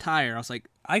to the tire. I was like,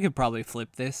 I could probably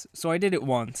flip this. So I did it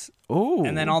once. Ooh.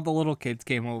 And then all the little kids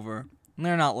came over.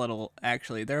 They're not little,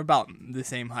 actually. They're about the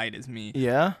same height as me.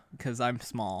 Yeah? Because I'm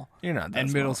small. You're not that And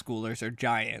small. middle schoolers are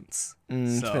giants.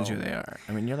 Depends who they are.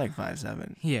 I mean, you're like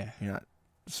 5'7". Yeah. You're not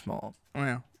small.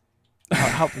 Well,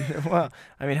 Well,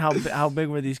 I mean, how big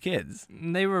were these kids?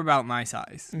 they were about my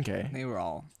size. Okay. They were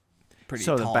all pretty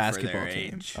So tall the basketball for their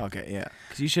team. age. Okay, yeah.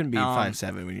 Because you shouldn't be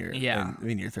 5'7" when you're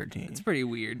when you're 13. It's pretty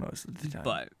weird. Most of the time.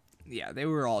 But, yeah, they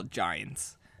were all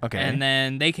giants. okay. And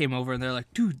then they came over and they're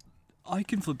like, dude, I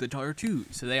can flip the tire too.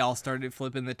 So they all started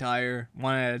flipping the tire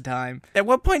one at a time. At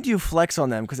what point do you flex on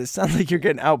them? Because it sounds like you're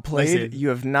getting outplayed. Listen, You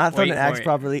have not thrown wait an axe for it.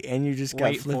 properly, and you just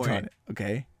got Wait flipped for on it. it.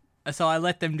 Okay. So I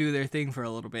let them do their thing for a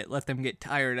little bit, let them get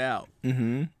tired out.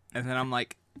 Mm-hmm. And then I'm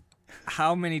like,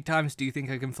 how many times do you think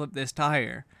I can flip this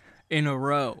tire in a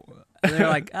row? And they're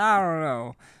like, I don't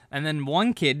know. And then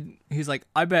one kid, he's like,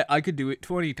 I bet I could do it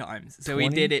 20 times. So 20? he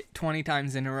did it 20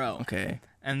 times in a row. Okay.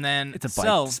 And then, It's a bike.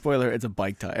 so, Spoiler: it's a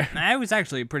bike tire. I was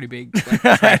actually a pretty big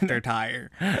tractor tire.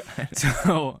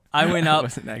 So I went up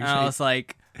wasn't and I actually was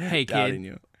like, hey Doubting kid,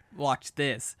 you. watch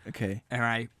this. Okay. And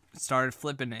I started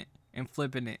flipping it and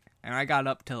flipping it. And I got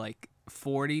up to like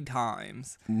 40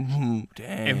 times Dang.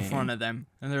 in front of them.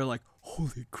 And they're like,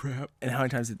 holy crap. And how many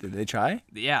times did they try?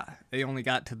 Yeah, they only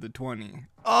got to the 20.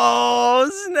 Oh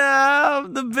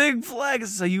snap! The big flex.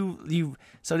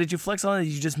 So did you flex on it? Or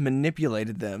you just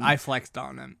manipulated them. I flexed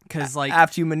on them because, like,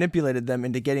 after you manipulated them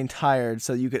into getting tired,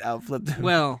 so you could outflip them.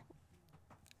 well,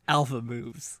 alpha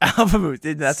moves. Alpha boost.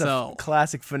 That's So, a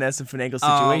classic finesse and finagle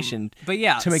situation But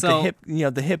yeah, to make so, the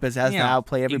hip. The hip has to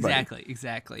outplay everybody.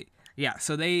 Exactly. Yeah,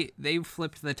 so they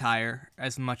flipped the tire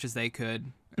as much as they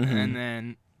could, Mm-hmm. and then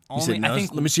You only said, I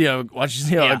think let me see how. Watch you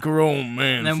see how Yeah. a grown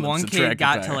man. and then flips one a kid tractor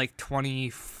got to tire. like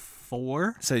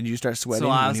 24. So did you start sweating? So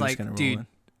I when was he like, kinda dude, rolling?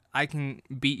 I can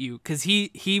beat you, because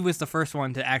he was the first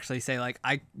one to actually say like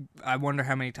I wonder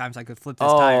how many times I could flip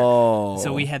this tire.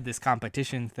 So we had this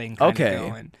competition thing kind Okay. of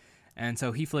going, and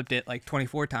so he flipped it like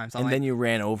 24 times. I'm And like, then you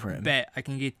ran over him. bet I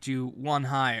can get you one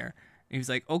higher. And he was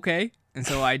like, okay. And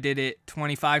so I did it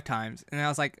 25 times, and I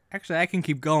was like, actually, I can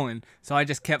keep going. So I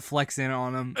just kept flexing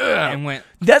on him and went.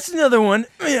 That's another one.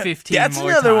 15 That's more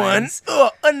another times. one.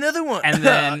 Another one. And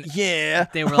then yeah.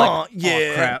 They were like,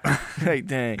 yeah. oh crap. Like,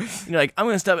 dang. You're like, I'm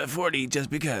gonna stop at 40 just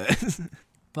because.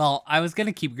 Well, I was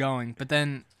gonna keep going, but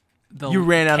then the You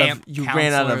ran out of- camp you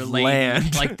ran out of counselor lady,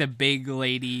 land. like the big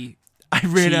lady, I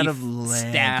ran out chief of land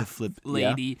staff to flip.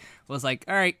 lady was like,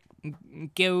 all right,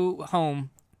 go home.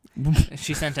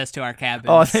 She sent us to our cabins.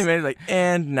 Oh, they made it like,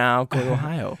 and now go to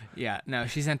Ohio. Yeah, no,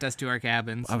 she sent us to our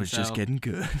cabins. I was so just getting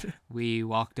good. We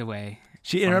walked away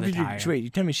She from interrupted the your. tire. Wait, you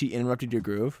tell me she interrupted your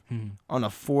groove on a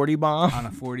 40 bomb? on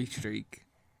a 40 streak.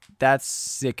 That's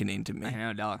sickening to me. I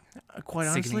know, dog. Quite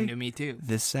Sickening honestly, to me too.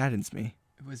 this saddens me.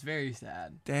 It was very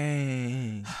sad.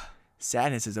 Dang.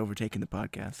 Sadness has overtaken the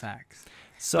podcast. Facts.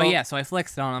 So But yeah, so I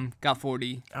flexed on him, got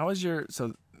 40. how was your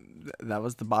that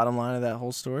was the bottom line of that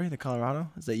whole story, the Colorado?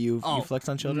 Is that you Oh, flexed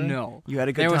on children? No. You had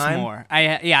a good There time? was more. I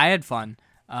had fun.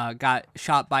 Got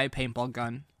shot by a paintball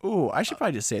gun. Ooh, I should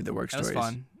probably just save the work That was stories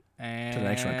fun. And to the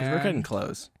next one because we're getting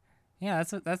close. Yeah,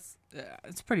 that's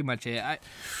pretty much it.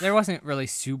 There wasn't really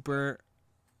super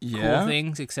cool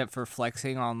things except for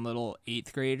flexing on little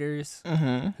 8th graders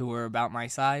who were about my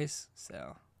size.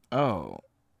 So Oh.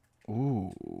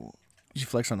 Ooh. Did you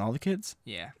flex on all the kids?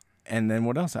 yeah, And then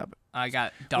what else happened? I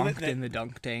got dunked in the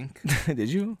dunk tank. Did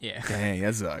you? Yeah, Dang,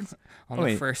 that sucks. on I the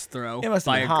mean, first throw It must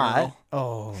by have a been hot. girl.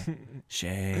 Oh,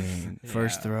 shame.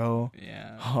 First Yeah. throw.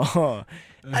 Yeah. Oh,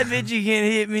 I bet you can't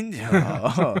hit me.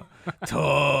 Oh,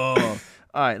 oh.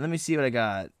 All right, let me see what I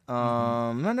got.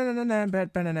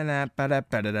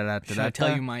 Should I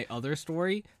tell you my other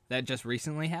story that just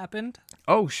recently happened?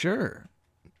 Oh, sure.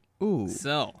 Ooh.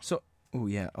 So, Oh,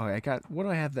 yeah. All right, I got. What do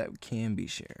I have that can be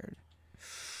shared?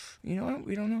 You know what?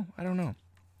 We don't know. I don't know.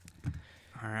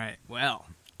 all right. Well,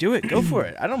 Do it. Go for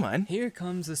it. I don't mind. here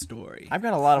comes a story. I've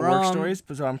got a lot of work From- stories,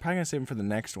 but so I'm probably gonna save them for the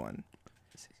next one.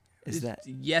 Is that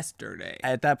yesterday?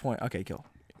 at that point? Okay, cool.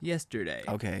 Yesterday,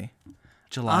 Okay.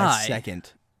 July I-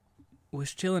 2nd.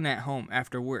 was chilling at home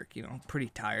after work. You know, pretty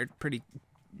tired, pretty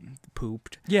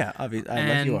pooped. Yeah, obviously, like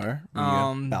you And, are. When you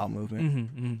have bowel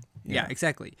movement. Yeah,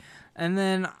 exactly. And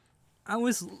then I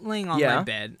was laying on Yeah, my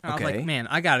bed. And I was okay. like, man,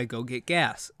 I gotta go get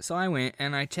gas. So I went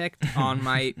and I checked on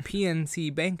my PNC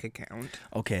bank account.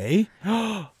 Okay.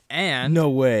 And No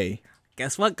way.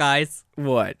 guess what, guys?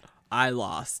 What? I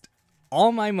lost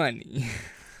all my money.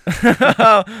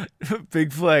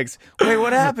 Big flex. Wait,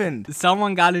 what happened?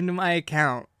 Someone got into my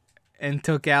account and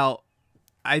took out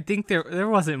I think there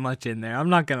wasn't much in there. I'm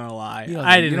not gonna lie. You don't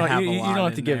I have- didn't you don't, have you, a you lot don't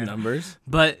have to in give there. numbers.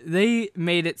 But they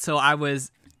made it so I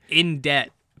was in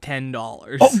debt $10.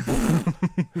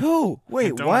 Who?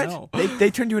 Wait, don't what? know. They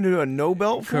turned you into a no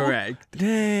belt fool? Correct.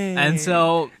 Dang. And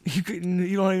so you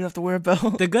don't even have to wear a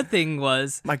belt. the good thing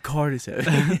was My card is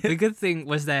heavy. the good thing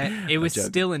was that it was joking.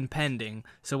 still in pending.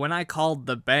 So when I called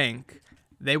the bank,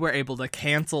 they were able to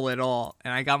cancel it all,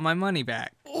 and I got my money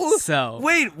back. So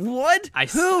Wait, what? I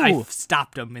Who?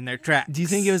 stopped them in their tracks. Do you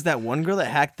think it was that one girl that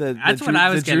hacked the That's the what Drew, I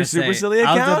was the gonna Drew say. Super Silly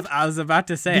account? I was about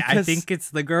to say. I Because think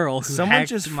it's the girl who someone hacked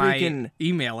just my freaking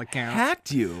email account.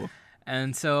 hacked you.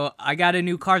 And so I got a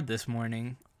new card this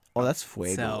morning. Oh, that's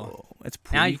fuego. So, That's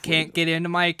pretty Now you can't get into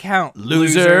my account,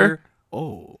 Loser.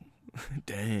 Oh,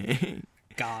 dang.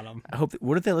 Got him. I hope.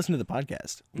 What if they listen to the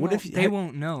podcast? What if they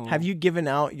won't know? Have you given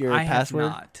out your I have password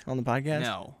not. on the podcast?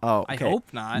 No. Oh, I okay. hope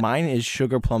not. Mine is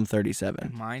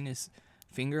sugarplum37. Mine is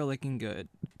finger licking good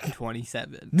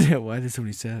 27. Why are there so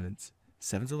many sevens?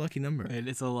 Seven's a lucky number. It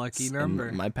is a lucky And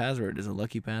number. my password is a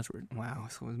lucky password. Wow,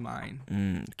 so is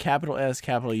mine. Capital S,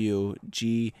 capital U,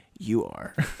 G, U,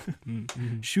 R.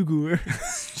 Sugar.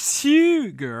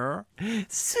 Sugar.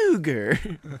 Sugar.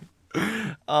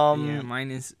 Yeah,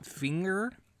 mine is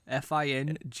finger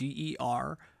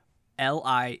FINGER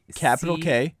LIC Capital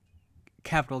K.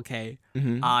 capital K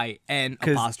Mhm. IN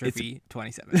 'Cause apostrophe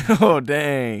 27. Oh,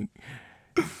 dang.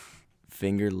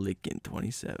 Finger licking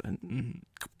 27.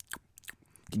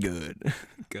 Good.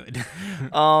 Good.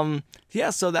 Yeah,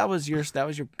 so that was your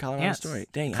Colorado Yes. story.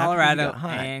 Dang, Colorado how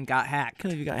and got hacked.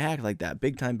 come you got hacked like that?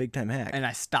 Big time hack. And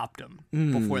I stopped them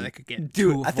before they could get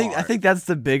Dude, too I far. think that's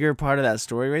the bigger part of that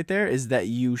story right there is that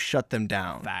you shut them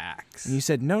down. Facts. And you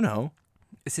said, "No,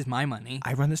 This is my money.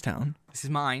 I run this town. This is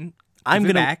mine. I'm Give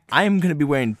it gonna back. I'm gonna be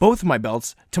wearing both of my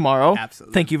belts tomorrow.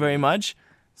 Absolutely. Thank you very much."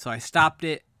 So I stopped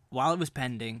it while it was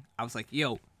pending. I was like,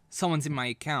 yo, someone's in my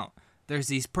account. There's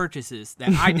these purchases that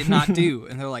I did not do.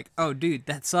 And they're like, oh, dude,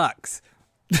 that sucks.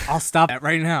 I'll stop that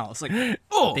right now. It's like,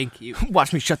 Oh, thank you.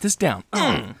 watch me shut this down.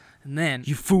 And then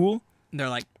You fool. they're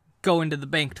like, go into the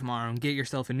bank tomorrow and get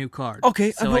yourself a new card.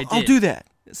 Okay, so I I'll did. do that.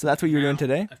 So that's what you're doing Now,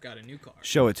 today? I've got a new card.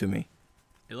 Show it to me.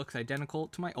 It looks identical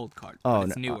to my old card. Oh, but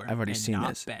it's no, newer. I've already and seen not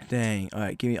this. bent. Dang. All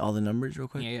right, give me all the numbers real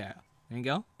quick. Yeah. There you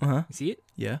go. Uh-huh. You see it?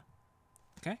 Yeah.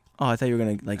 Okay. Oh, I thought you were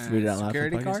going to read it out loud. for the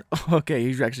security podcast. card? Oh, okay,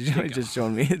 you're actually you just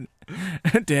showing me.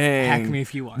 Dang. Hack me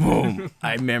if you want. Boom.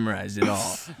 I memorized it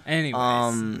all.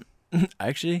 Anyways.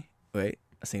 Actually, wait.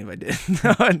 I was thinking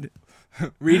if I did.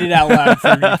 Read it out loud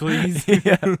for me, please.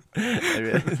 Yeah.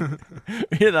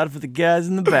 Read it out for the guys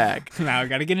in the back. Now I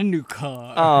gotta get a new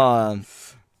card.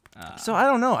 So I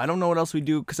don't know. I don't know what else we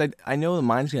do because I know the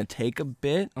mine's gonna take a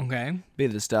bit Okay.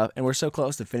 of the stuff, and we're so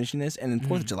close to finishing this. And then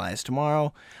 4th of July is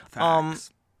tomorrow.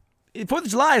 Facts. 4th of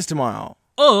July is tomorrow.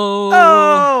 Oh.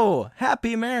 Oh,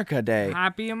 Happy America Day. Happy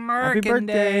Happy American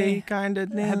birthday, Day. kind of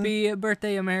thing. Happy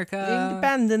birthday, America.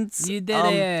 Independence. You did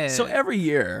it. So every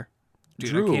year, Dude,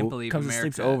 Drew I can't believe comes America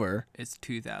and sleeps over. is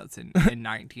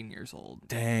 2019 years old.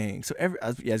 Dang. So I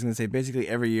was gonna say basically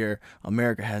every year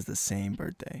America has the same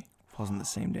birthday. Falls on the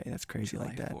same day. That's crazy July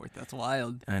like that. 4th. That's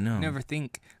wild. I know. Never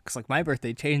think, because like my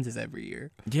birthday changes every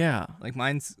year. Yeah. Like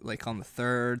mine's like on the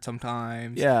 3rd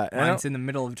sometimes. Yeah. and I Mine's don't- in the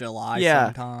middle of July yeah.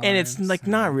 sometimes. And it's like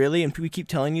not really, and we keep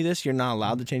telling you this. You're not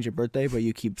allowed to change your birthday, but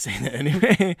you keep saying it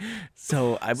anyway.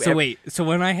 So wait, so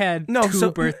when I had No, two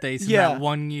so- birthdays in yeah. that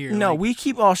 1 year. No, like, we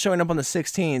keep all showing up on the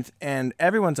 16th, and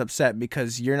everyone's upset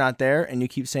because you're not there, and you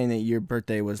keep saying that your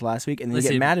birthday was last week, and then you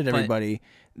Listen, get mad at but- everybody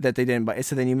that they didn't buy.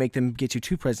 So then you make them get you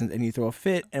 2 presents, and you throw a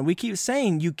fit. And we keep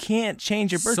saying you can't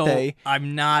change your birthday. So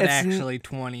I'm not It's actually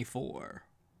 24.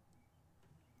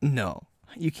 No,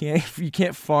 you can't. You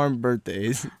can't farm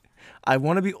birthdays. I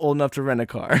want to be old enough to rent a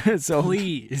car. So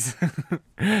Please.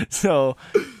 So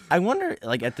I wonder,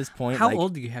 like at this point, How like,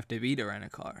 old do you have to be to rent a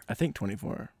car? I think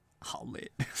 24, Oh,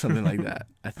 lit. something like that.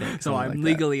 I think. So something I'm like that.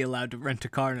 legally allowed to rent a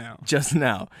car now. Just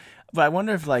now. But I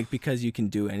wonder if like because you can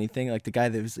do anything, like the guy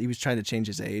he was trying to change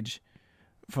his age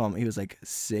from he was like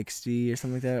 60 or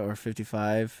something like that or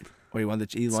 55 or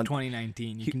It's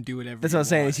 2019. You can do whatever. that's what I'm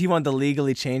saying. Is he wanted to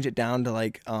legally change it down to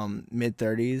like mid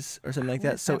 30s or something like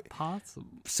that. So possible.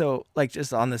 so like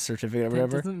just on the certificate or That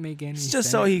whatever. doesn't make any It's sense.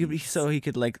 just so he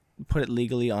could like put it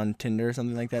legally on Tinder or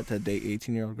something like that to date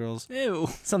 18-year-old girls. Ew.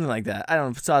 Something like that. I don't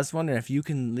know. So I was wondering if you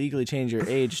can legally change your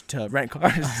age to rent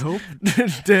cars. I hope.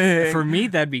 Dang. For me,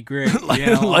 that'd be great. Life You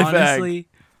know, hack. honestly,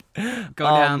 Go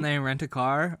down there and rent a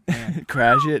car. And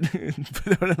crash it.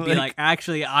 be like,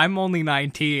 actually, I'm only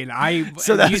 19.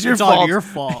 So that's your it's fault. all your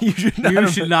fault. You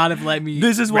should not have let me.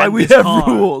 This is why rent we this have car.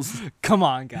 rules. Come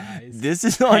on, guys. This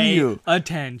is on Pay you.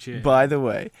 attention. By the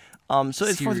way. So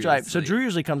it's 4th of July. So Seriously. Drew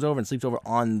usually comes over and sleeps over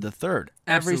on the 3rd.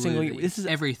 Every single year. This is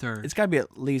every third. It's got to be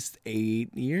at least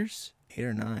 8 years, 8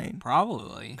 or 9.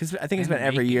 Probably. Because I think it's And been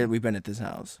every making. year that we've been at this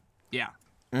house. Yeah.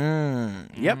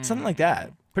 Yep, something like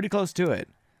that. Pretty close to it.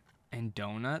 And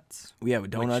donuts. Yeah,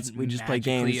 with donuts. which We just play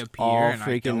magically games appear, all and I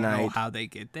freaking don't know night. how they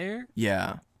get there.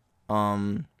 Yeah.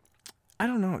 I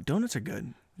don't know. Donuts are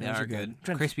good. They Donuts are good.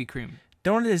 Trying to- Krispy Kreme.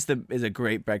 Donut is a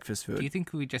great breakfast food. Do you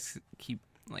think we just keep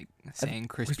like saying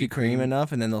Krispy Kreme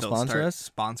enough, and then they'll sponsor start us?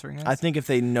 Sponsoring us. I think if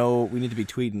they know we need to be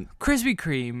tweeting. Krispy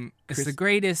Kreme is the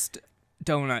greatest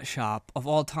donut shop of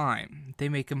all time. They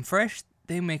make them fresh.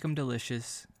 They make them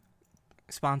delicious.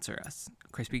 Sponsor us,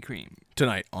 Krispy Kreme.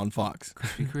 Tonight on Fox,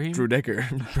 Krispy Kreme. Drew Decker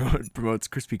promotes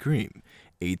Krispy Kreme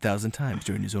 8,000 times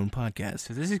during his own podcast,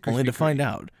 So this is only to Krispy find Kreme.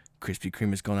 out Krispy Kreme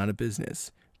has gone out of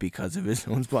business because of his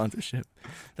own sponsorship.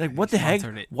 Like, what the heck?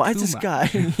 Sponsored it Why is too this much. guy?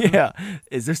 Yeah,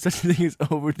 is there such a thing as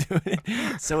overdoing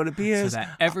it? So it So appears.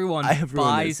 that everyone I have ruined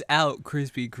buys this. out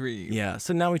Krispy Kreme. Yeah,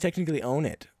 so now we technically own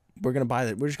it. We're gonna buy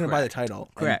it. We're just gonna buy the Correct. title.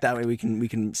 And Correct. that way we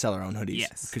can sell our own hoodies.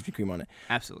 Yes. with Krispy Kreme on it.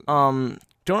 Absolutely.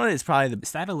 Donut is probably the.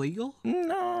 Is that illegal?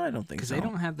 No, I don't think Because so. they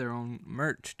don't have their own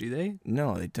merch, do they?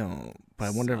 No, they don't. But I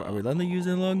wonder if are we letting them use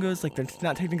their logos? Like they're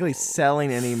not technically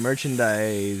selling any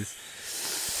merchandise.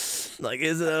 Like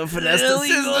is it a finesse the Illegal,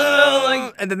 system?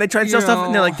 like, And then they try and sell stuff,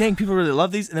 and they're know. like, "Dang, people really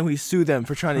love these," and then we sue them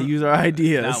for trying to use our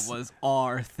ideas. That was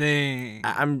our thing.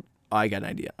 I got an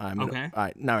idea. I'm gonna, Okay. All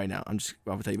right, not right now. I'll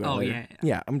tell you about Oh, it later.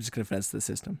 yeah. I'm just gonna finesse the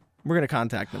system. We're gonna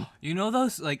contact them You know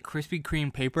those like Krispy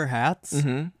Kreme paper hats?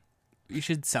 Mm-hmm. You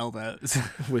should sell those.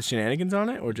 with shenanigans on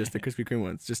it, or just the Krispy Kreme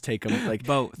ones. Just take them, like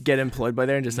Both. get employed by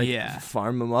there and just like Yeah.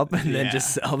 farm them up and then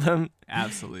just sell them.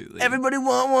 Absolutely. Everybody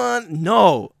want one?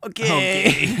 No. Okay.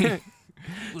 Okay.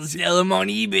 We'll sell them on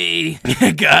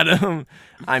eBay. Got them.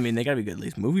 I mean, they gotta be good, at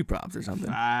least movie props or something.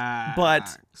 But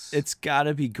Facts. it's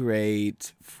gotta be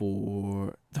great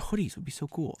for the hoodies. Would be so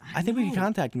cool. I think we could know.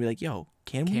 contact and be like, "Yo,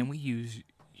 can we use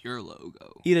your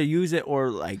logo? either use it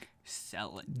or like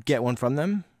Sell it. get one from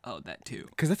them?" Oh, that too.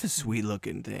 Because that's a sweet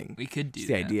looking thing. We could do It's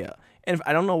the that. idea. And if,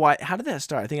 I don't know why. How did that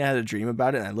start? I think I had a dream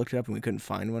about it, and I looked it up, and we couldn't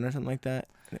find one or something like that.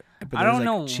 But I there was, don't like,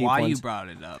 know cheap why you ones. brought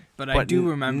it up, but I do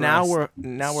remember. Now us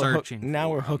we're searching now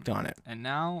for we're them. hooked on it. And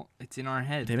now it's in our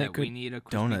head They make that we good need a Krispy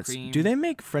Donuts. Kreme. Do they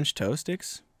make French toast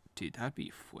sticks? Dude, that'd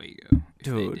be fuego. If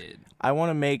Dude. they did. I want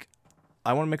to make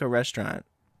a restaurant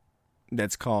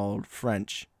that's called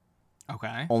French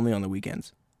Okay. only on the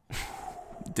weekends.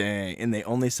 Dang, and they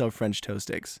only sell French toast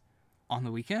sticks. On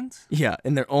the weekends? Yeah,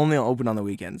 and they're only open on the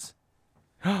weekends.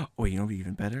 Oh, you know what'd be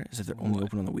even better is if they're only What?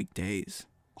 open on the weekdays.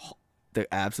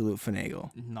 The absolute finagle.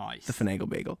 Nice. The finagle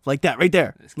bagel. Like that right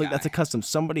there. This Look, that's a guy. custom.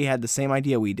 Somebody had the same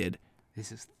idea we did.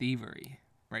 This is thievery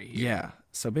right here. Yeah.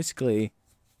 So basically,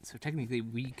 So technically,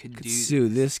 we could could do sue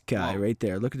this guy Whoa. right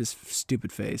there. Look at his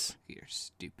stupid face. Your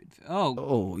stupid. Oh,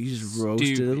 Oh, you just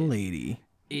roasted a Stupid. lady.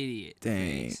 idiot.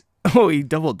 Dang. face. Oh, he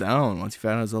doubled down once he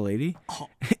found out it was a lady. Oh.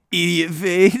 Idiot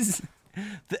face.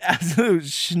 The absolute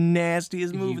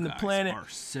nastiest move You in the guys planet. are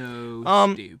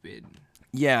so stupid.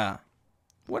 Yeah.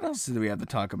 What else do we have to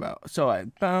talk about? So I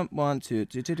want to.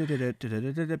 So it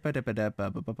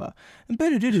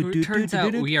turns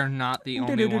out we are not the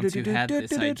only ones who had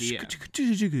this idea.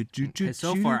 Because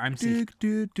so far I'm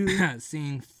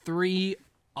seeing 3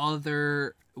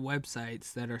 other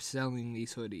websites that are selling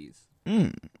these hoodies.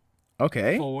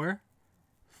 Okay. 4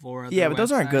 other Yeah, but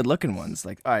those aren't websites. good looking ones.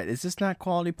 Like, all right, is this not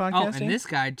quality Oh, podcasting? and this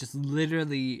guy just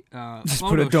literally Just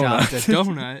put a photoshopped a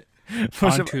donut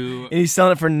onto. And he's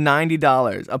selling it for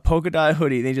 $90. A polka dot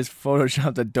hoodie, and he just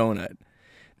photoshopped a donut.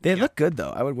 They look good though.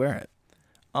 I would wear it.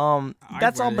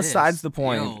 That's I'd all wear besides this. the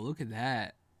point. Yo, look at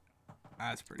that.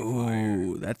 That's pretty fire.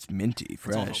 Ooh, that's minty, It's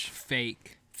also fresh,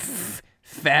 fake.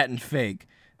 fat and fake.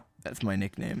 That's my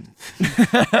nickname.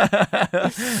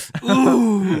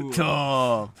 Ooh.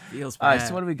 Oh. Feels All bad. right,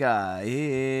 so what do we got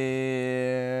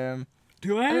here?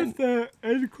 Do I have the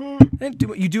end quote?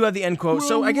 You do have the end quote.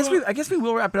 So I guess we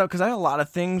will wrap it up because I have a lot of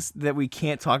things that we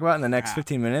can't talk about in the next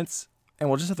 15 minutes, and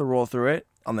we'll just have to roll through it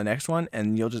on the next one.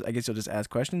 And you'll just ask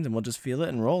questions, and we'll just feel it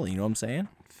and roll. You know what I'm saying?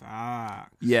 Fuck.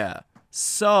 Yeah.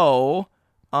 So,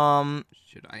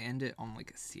 Should I end it on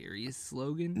like a serious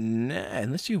slogan? nah,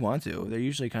 unless you want to. They're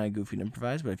usually kind of goofy and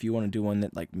improvised, but if you want to do one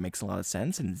that like makes a lot of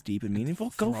sense and is deep and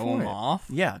meaningful, go Throw for 'em it. off?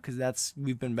 Yeah, because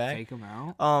we've been back. Take them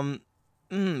out?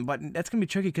 But that's gonna be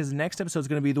tricky because the next episode is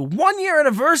gonna be the 1-year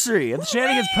anniversary of the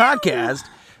Shenanigans podcast.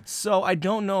 So I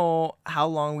don't know how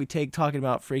long we take talking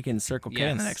about freaking Circle K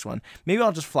in the next one. Maybe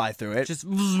I'll just fly through it. Just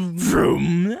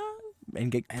vroom,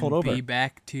 and get pulled over. Be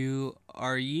back to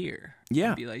our year. Yeah.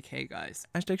 And be like, hey guys,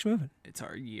 Hashtag moving. it's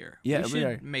our year. Yeah, we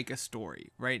should make a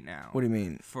story right now. What do you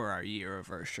mean? For our year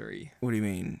anniversary. What do you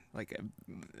mean? Like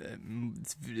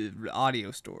a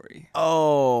audio story.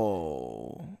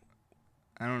 Oh.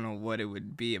 I don't know what it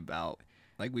would be about.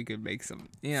 Like we could make some.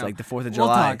 You know, it's like the 4th of we'll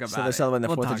July. talk about So they're celebrating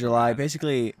the 4th of July.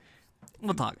 Basically.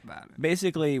 We'll talk about it.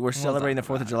 Basically, we're celebrating the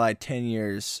 4th of July 10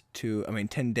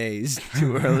 days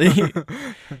too early.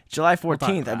 July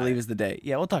 14th, I believe, is the day.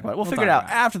 Yeah, we'll talk about it. We'll figure it out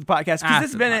after the podcast. Because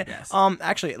this has been it.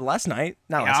 Actually, last night.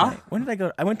 Not last night. When did I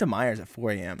go? I went to Myers at 4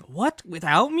 a.m. What?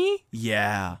 Without me?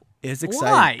 Yeah. It's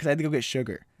exciting. Why? Because I had to go get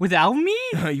sugar. Without me?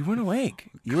 You weren't awake.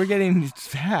 You were getting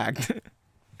hacked.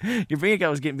 Your bank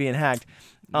account was being hacked.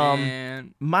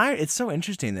 Man. It's so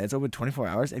interesting that it's open 24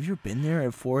 hours. Have you ever been there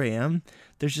at 4 a.m.?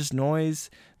 There's just noise.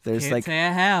 There's Can't say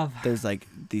I have. There's like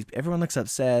these. Everyone looks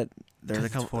upset. There's a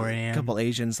 4 a.m. couple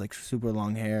Asians, like super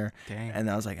long hair. Dang. And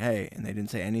I was like, hey, and they didn't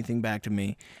say anything back to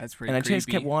me. That's pretty. And I creepy. just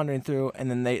kept wandering through,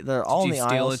 and then they're all in the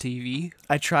aisles. Did you steal a TV?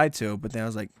 I tried to, but then I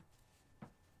was like,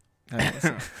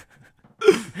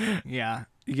 yeah.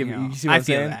 You see what I'm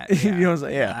saying? That. Yeah. You know what I'm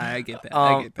saying? Yeah. I get that.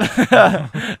 I get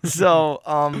that. So,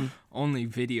 only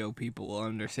video people will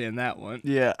understand that one.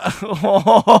 Yeah.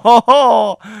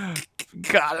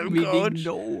 Got him, coach.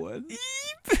 No one.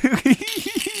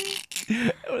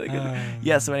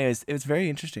 Yeah. So, anyways, it was very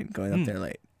interesting going up there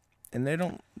late, and they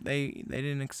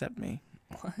didn't accept me.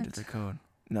 What? Did the code?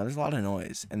 No, there's a lot of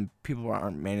noise, and people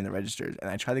aren't manning the registers. And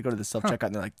I tried to go to the self checkout,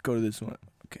 and they're like, "Go to this one."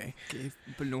 Okay.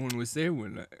 But no one was there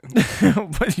when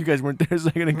But you guys weren't there a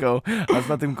second ago. I was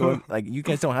about to go. Like, you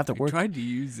guys don't have to work. I tried to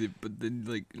use it, but then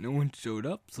like no one showed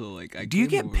up. So like, Do you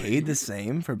get paid the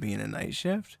same for being a night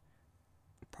shift?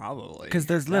 Probably. Because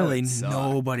there's literally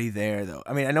nobody there, though.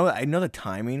 I mean, I know the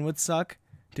timing would suck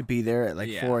to be there at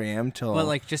like 4 a.m. till. But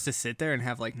like just to sit there and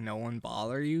have like no one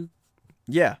bother you.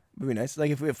 Yeah, it'd be nice.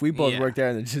 Like if we both worked there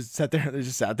and they just sat there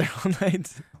all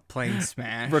night playing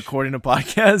Smash, recording a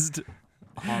podcast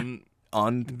on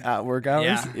at work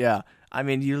hours. Yeah. I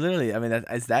mean, you literally. I mean,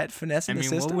 is that finessing the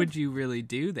system? What would you really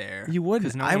do there? You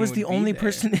wouldn't. I was the only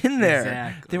person in there.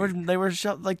 Exactly. They were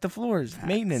shut like the floors,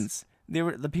 maintenance. They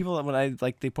were the people that when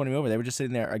they pointed me over, they were just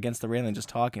sitting there against the railing just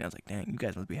talking. I was like, dang, you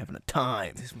guys must be having a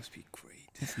time. This must be great.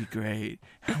 This would be great.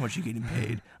 How much are you getting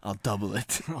paid? I'll double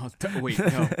it. Wait,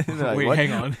 no. Like, wait, what?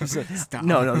 hang on. Stop.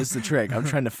 No, this is the trick. I'm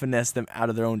trying to finesse them out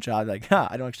of their own job. Like,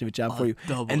 I don't actually have a job for you.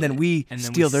 And then we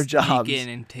steal their jobs. In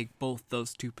and take both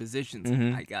those two positions.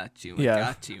 I got you. Yeah. I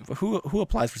got you. But who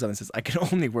applies for something that says I can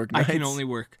only work nights? I can only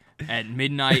work at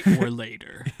midnight or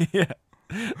later. Yeah.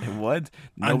 What?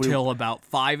 Until about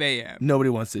 5 a.m. Nobody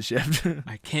wants this shift.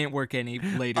 I can't work any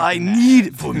later. I need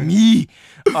it for me.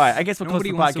 All right, I guess we'll close the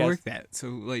podcast. Nobody wants to work that, so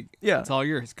like, it's all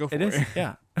yours. Go for it. It is.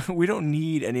 Yeah, we don't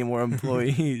need any more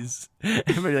employees.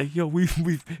 Everybody's like, yo, we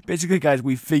basically, guys,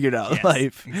 we figured out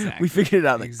life. Exactly. We figured it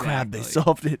out. Like, crap, they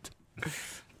solved it.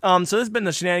 So this has been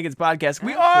the Shenanigans Podcast.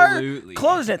 We are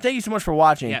closing it. Thank you so much for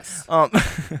watching. Yes.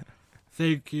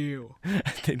 Thank you.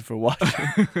 Thank you for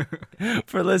watching.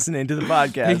 For listening to the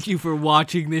podcast. Thank you for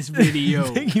watching this video.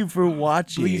 Thank you for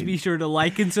watching. Please be sure to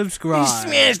like and subscribe.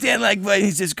 Smash that like button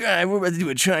and subscribe. We're about to do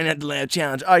a try not to laugh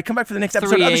challenge. All right, come back for the next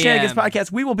episode of the Shenanigans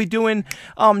Podcast. We will be doing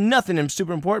nothing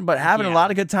super important, but having a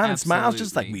lot of good time and smiles,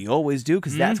 just like we always do,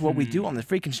 because that's what we do on the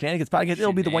freaking Shenanigans Podcast.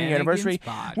 It'll be the 1 year anniversary.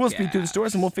 We'll speak through the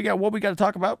stories and we'll figure out what we got to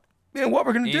talk about. And what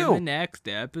we're gonna do in the next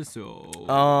episode.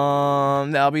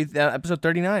 That'll be episode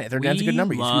 39. 39's a good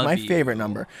number. It used to be my favorite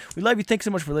number. We love you. Thanks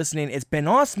so much for listening. It's been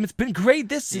awesome. It's been great.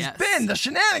 This has been the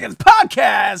Shenanigans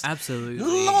Podcast. Absolutely.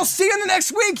 We'll see you in the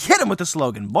next week. Hit him with the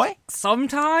slogan, boy.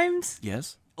 Sometimes,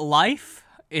 life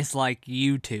is like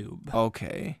YouTube.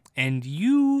 Okay. And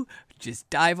you just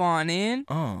dive on in.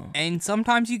 And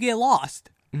sometimes you get lost.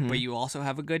 But you also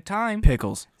have a good time.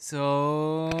 Pickles.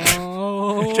 So trying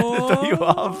to throw you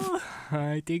off.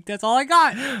 I think that's all I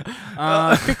got.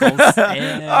 Pickles.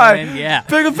 And, all right. Yeah.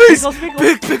 Pickle feast.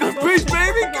 Pickle feast,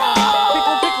 baby. Go.